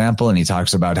as an example, and he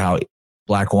talks about how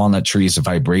black walnut trees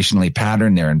vibrationally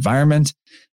pattern their environment.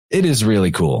 It is really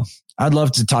cool. I'd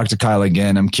love to talk to Kyle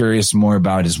again. I'm curious more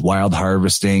about his wild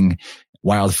harvesting,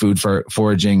 wild food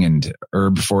foraging and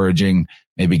herb foraging,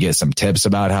 maybe get some tips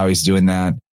about how he's doing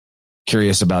that.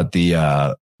 Curious about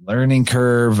the learning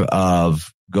curve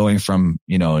of going from,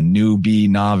 a newbie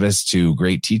novice to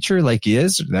great teacher like he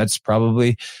is. There's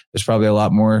probably a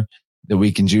lot more that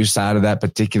we can juice out of that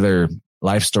particular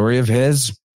life story of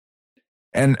his.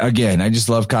 And again, I just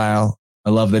love Kyle. I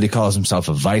love that he calls himself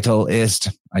a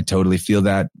vitalist. I totally feel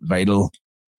that, vital.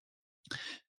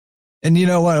 And you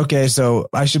know what? Okay, so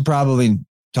I should probably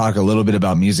talk a little bit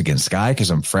about Music in Sky because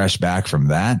I'm fresh back from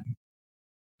that.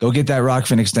 Go get that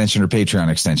Rockfin extension or Patreon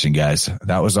extension, guys.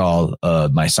 That was all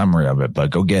my summary of it,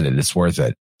 but go get it. It's worth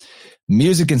it.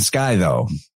 Music in Sky, though,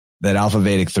 that Alpha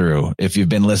Vedic threw. If you've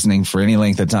been listening for any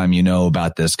length of time, you know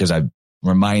about this because I'm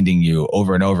reminding you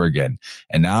over and over again.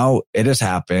 And now it has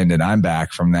happened and I'm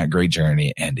back from that great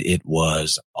journey and it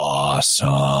was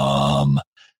awesome.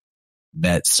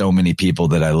 Met so many people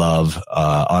that I love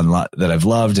online, that I've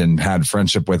loved and had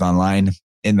friendship with online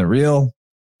in the real.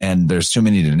 And there's too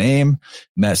many to name.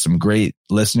 Met some great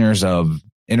listeners of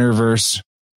Interverse,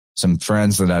 some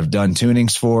friends that I've done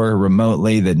tunings for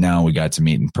remotely that now we got to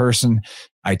meet in person.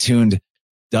 I tuned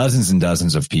dozens and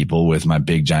dozens of people with my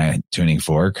big giant tuning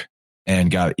fork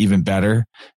and got even better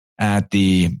at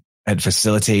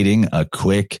facilitating a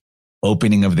quick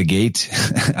opening of the gate.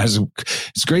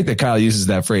 It's great that Kyle uses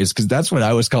that phrase because that's what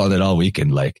I was calling it all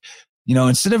weekend. Like,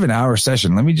 instead of an hour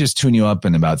session, let me just tune you up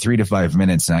in about 3 to 5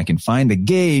 minutes and I can find a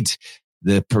gate,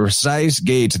 the precise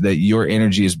gate that your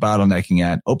energy is bottlenecking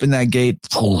at. Open that gate,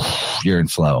 you're in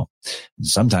flow. And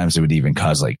sometimes it would even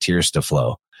cause like tears to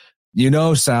flow.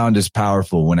 Sound is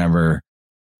powerful whenever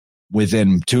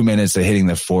within 2 minutes of hitting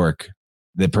the fork,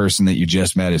 the person that you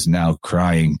just met is now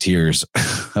crying tears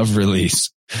of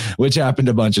release, which happened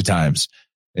a bunch of times.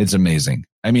 It's amazing.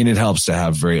 I mean, it helps to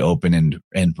have very open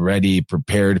and ready,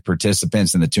 prepared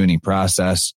participants in the tuning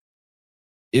process.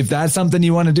 If that's something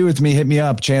you want to do with me, hit me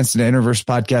up,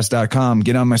 chance@interversepodcast.com.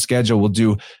 Get on my schedule. We'll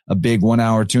do a big 1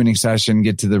 hour tuning session,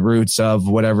 get to the roots of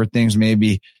whatever things may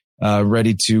be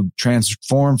ready to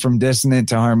transform from dissonant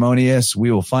to harmonious.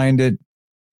 We will find it.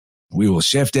 We will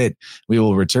shift it. We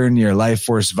will return your life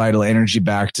force, vital energy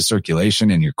back to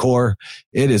circulation in your core.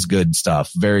 It is good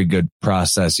stuff. Very good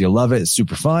process. You'll love it. It's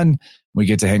super fun. We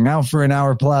get to hang out for an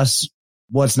hour plus.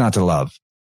 What's not to love?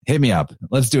 Hit me up.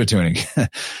 Let's do a tuning.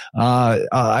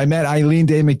 I met Eileen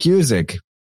Day McCusick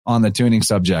on the tuning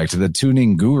subject, the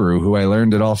tuning guru who I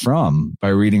learned it all from by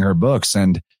reading her books.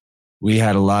 And we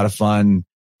had a lot of fun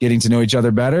getting to know each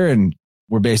other better. And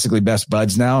we're basically best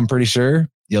buds now, I'm pretty sure.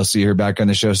 You'll see her back on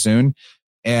the show soon.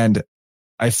 And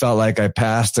I felt like I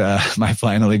passed my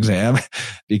final exam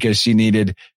because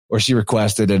she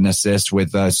requested an assist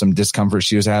with some discomfort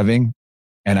she was having.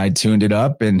 And I tuned it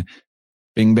up and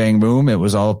bing, bang, boom. It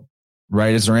was all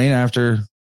right as rain after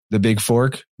the big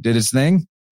fork did its thing.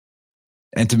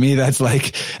 And to me, that's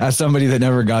like, as somebody that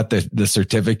never got the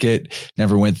certificate,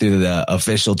 never went through the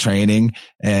official training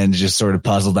and just sort of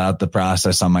puzzled out the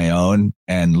process on my own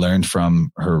and learned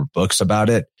from her books about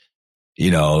it.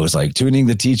 It was like tuning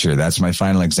the teacher. That's my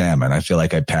final exam. And I feel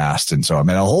like I passed. And so I'm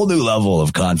at a whole new level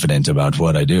of confidence about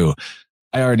what I do.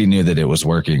 I already knew that it was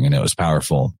working and it was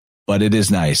powerful, but it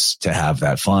is nice to have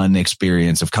that fun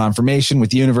experience of confirmation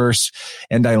with Universe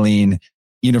and Eileen.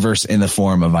 Universe in the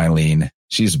form of Eileen.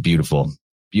 She's beautiful.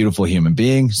 Beautiful human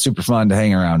being, super fun to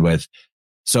hang around with.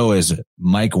 So is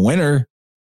Mike Winter.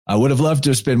 I would have loved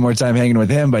to spend more time hanging with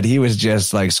him, but he was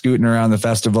just like scooting around the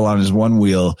festival on his one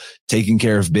wheel, taking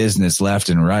care of business left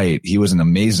and right. He was an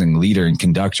amazing leader and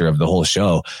conductor of the whole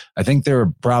show. I think there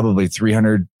were probably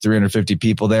 300, 350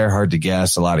 people there. Hard to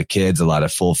guess. A lot of kids, a lot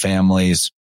of full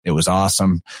families. It was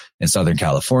awesome in Southern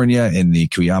California, in the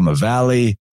Cuyama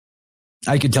Valley.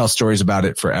 I could tell stories about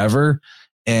it forever.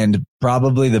 And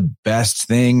probably the best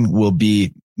thing will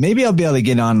be, maybe I'll be able to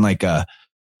get on like a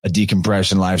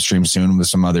decompression live stream soon with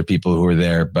some other people who are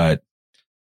there. But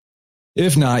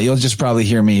If not, you'll just probably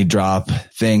hear me drop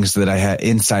things that I had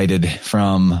incited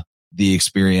from the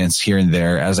experience here and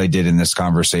there, as I did in this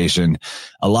conversation.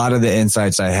 A lot of the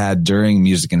insights I had during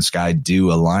Music in Sky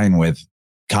do align with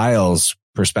Kyle's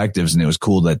perspectives, and it was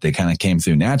cool that they kind of came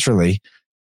through naturally.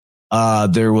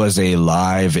 There was a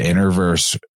live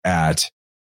Interverse at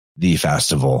the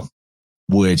festival,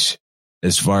 which,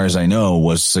 as far as I know,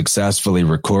 was successfully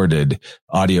recorded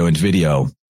audio and video.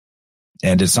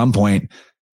 And at some point,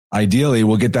 ideally,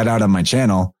 we'll get that out on my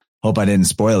channel. Hope I didn't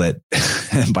spoil it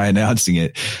by announcing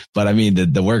it. But I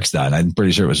mean, the work's done. I'm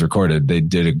pretty sure it was recorded. They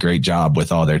did a great job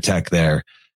with all their tech there.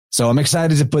 So I'm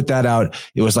excited to put that out.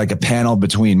 It was like a panel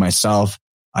between myself,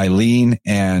 Eileen,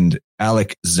 and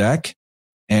Alec Zeck,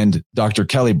 and Dr.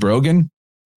 Kelly Brogan.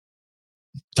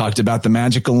 Talked about the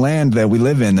magical land that we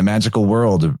live in, the magical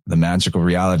world, the magical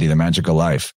reality, the magical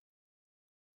life.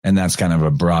 And that's kind of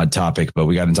a broad topic, but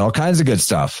we got into all kinds of good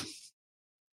stuff.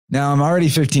 Now, I'm already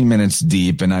 15 minutes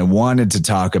deep, and I wanted to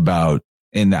talk about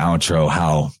in the outro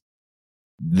how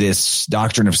this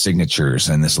doctrine of signatures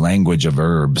and this language of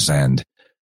herbs and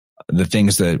the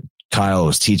things that Kyle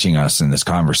was teaching us in this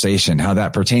conversation, how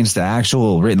that pertains to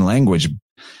actual written language.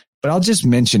 But I'll just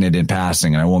mention it in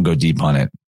passing, and I won't go deep on it.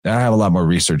 I have a lot more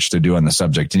research to do on the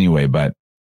subject anyway, but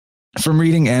from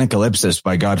reading Anacalypsis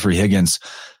by Godfrey Higgins,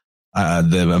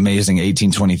 the amazing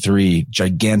 1823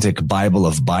 gigantic Bible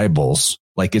of Bibles,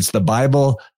 like it's the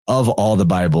Bible of all the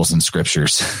Bibles and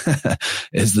scriptures.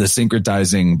 It's the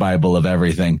syncretizing Bible of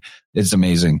everything. It's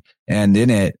amazing. And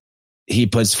in it, he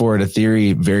puts forward a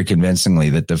theory very convincingly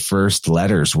that the first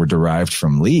letters were derived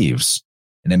from leaves.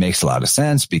 And it makes a lot of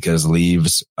sense because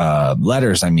leaves,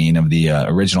 letters, of the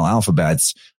original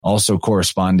alphabets also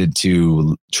corresponded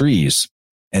to trees,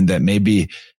 and that maybe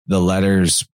the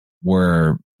letters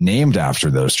were named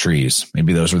after those trees.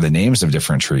 Maybe those were the names of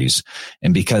different trees.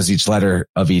 And because each letter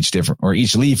of each different, or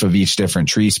each leaf of each different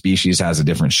tree species has a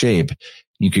different shape,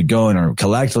 you could go and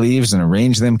collect leaves and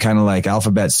arrange them kind of like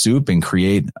alphabet soup and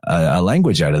create a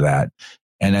language out of that.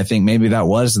 And I think maybe that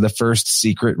was the first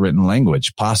secret written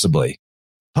language, possibly,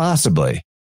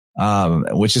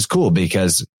 which is cool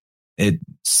because it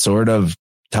sort of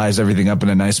ties everything up in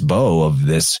a nice bow of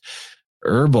this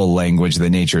herbal language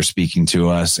that nature is speaking to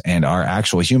us and our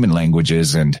actual human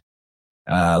languages and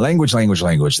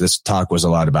language. This talk was a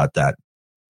lot about that.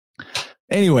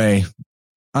 Anyway,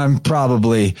 I'm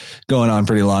probably going on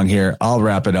pretty long here. I'll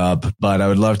wrap it up, but I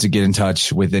would love to get in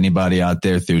touch with anybody out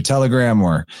there through Telegram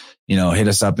or, hit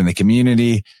us up in the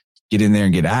community, get in there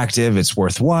and get active. It's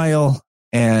worthwhile.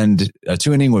 And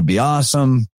tuning would be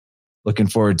awesome. Looking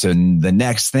forward to the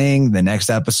next thing, the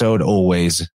next episode,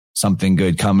 always something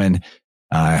good coming.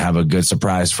 I have a good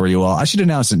surprise for you all. I should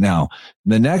announce it now.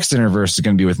 The next Interverse is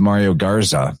going to be with Mario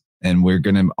Garza, and we're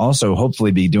going to also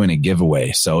hopefully be doing a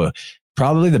giveaway. So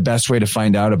probably the best way to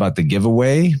find out about the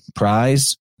giveaway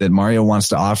prize that Mario wants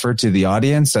to offer to the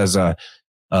audience as a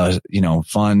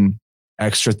fun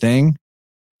extra thing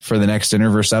for the next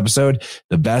Interverse episode,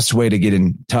 the best way to get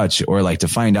in touch or like to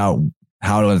find out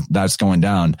how that's going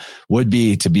down would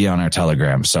be to be on our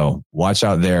Telegram. So watch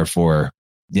out there for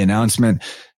the announcement.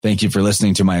 Thank you for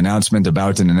listening to my announcement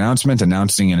about an announcement,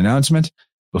 announcing an announcement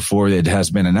before it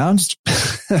has been announced.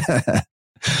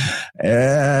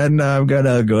 And I'm going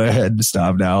to go ahead and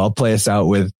stop now. I'll play us out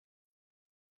with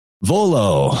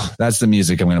Volo. That's the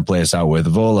music I'm going to play us out with.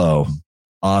 Volo.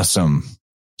 Awesome.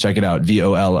 Check it out.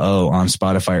 VOLO on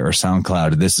Spotify or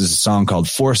SoundCloud. This is a song called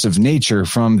Force of Nature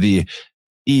from the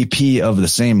EP of the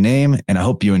same name, and I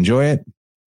hope you enjoy it.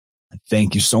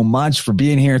 Thank you so much for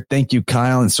being here. Thank you,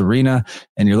 Kyle and Serena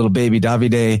and your little baby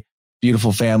Davide.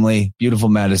 Beautiful family, beautiful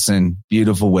medicine,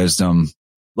 beautiful wisdom.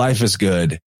 Life is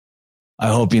good. I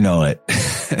hope you know it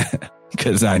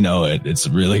because I know it. It's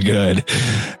really good.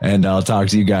 And I'll talk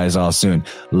to you guys all soon.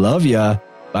 Love ya.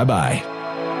 Bye-bye.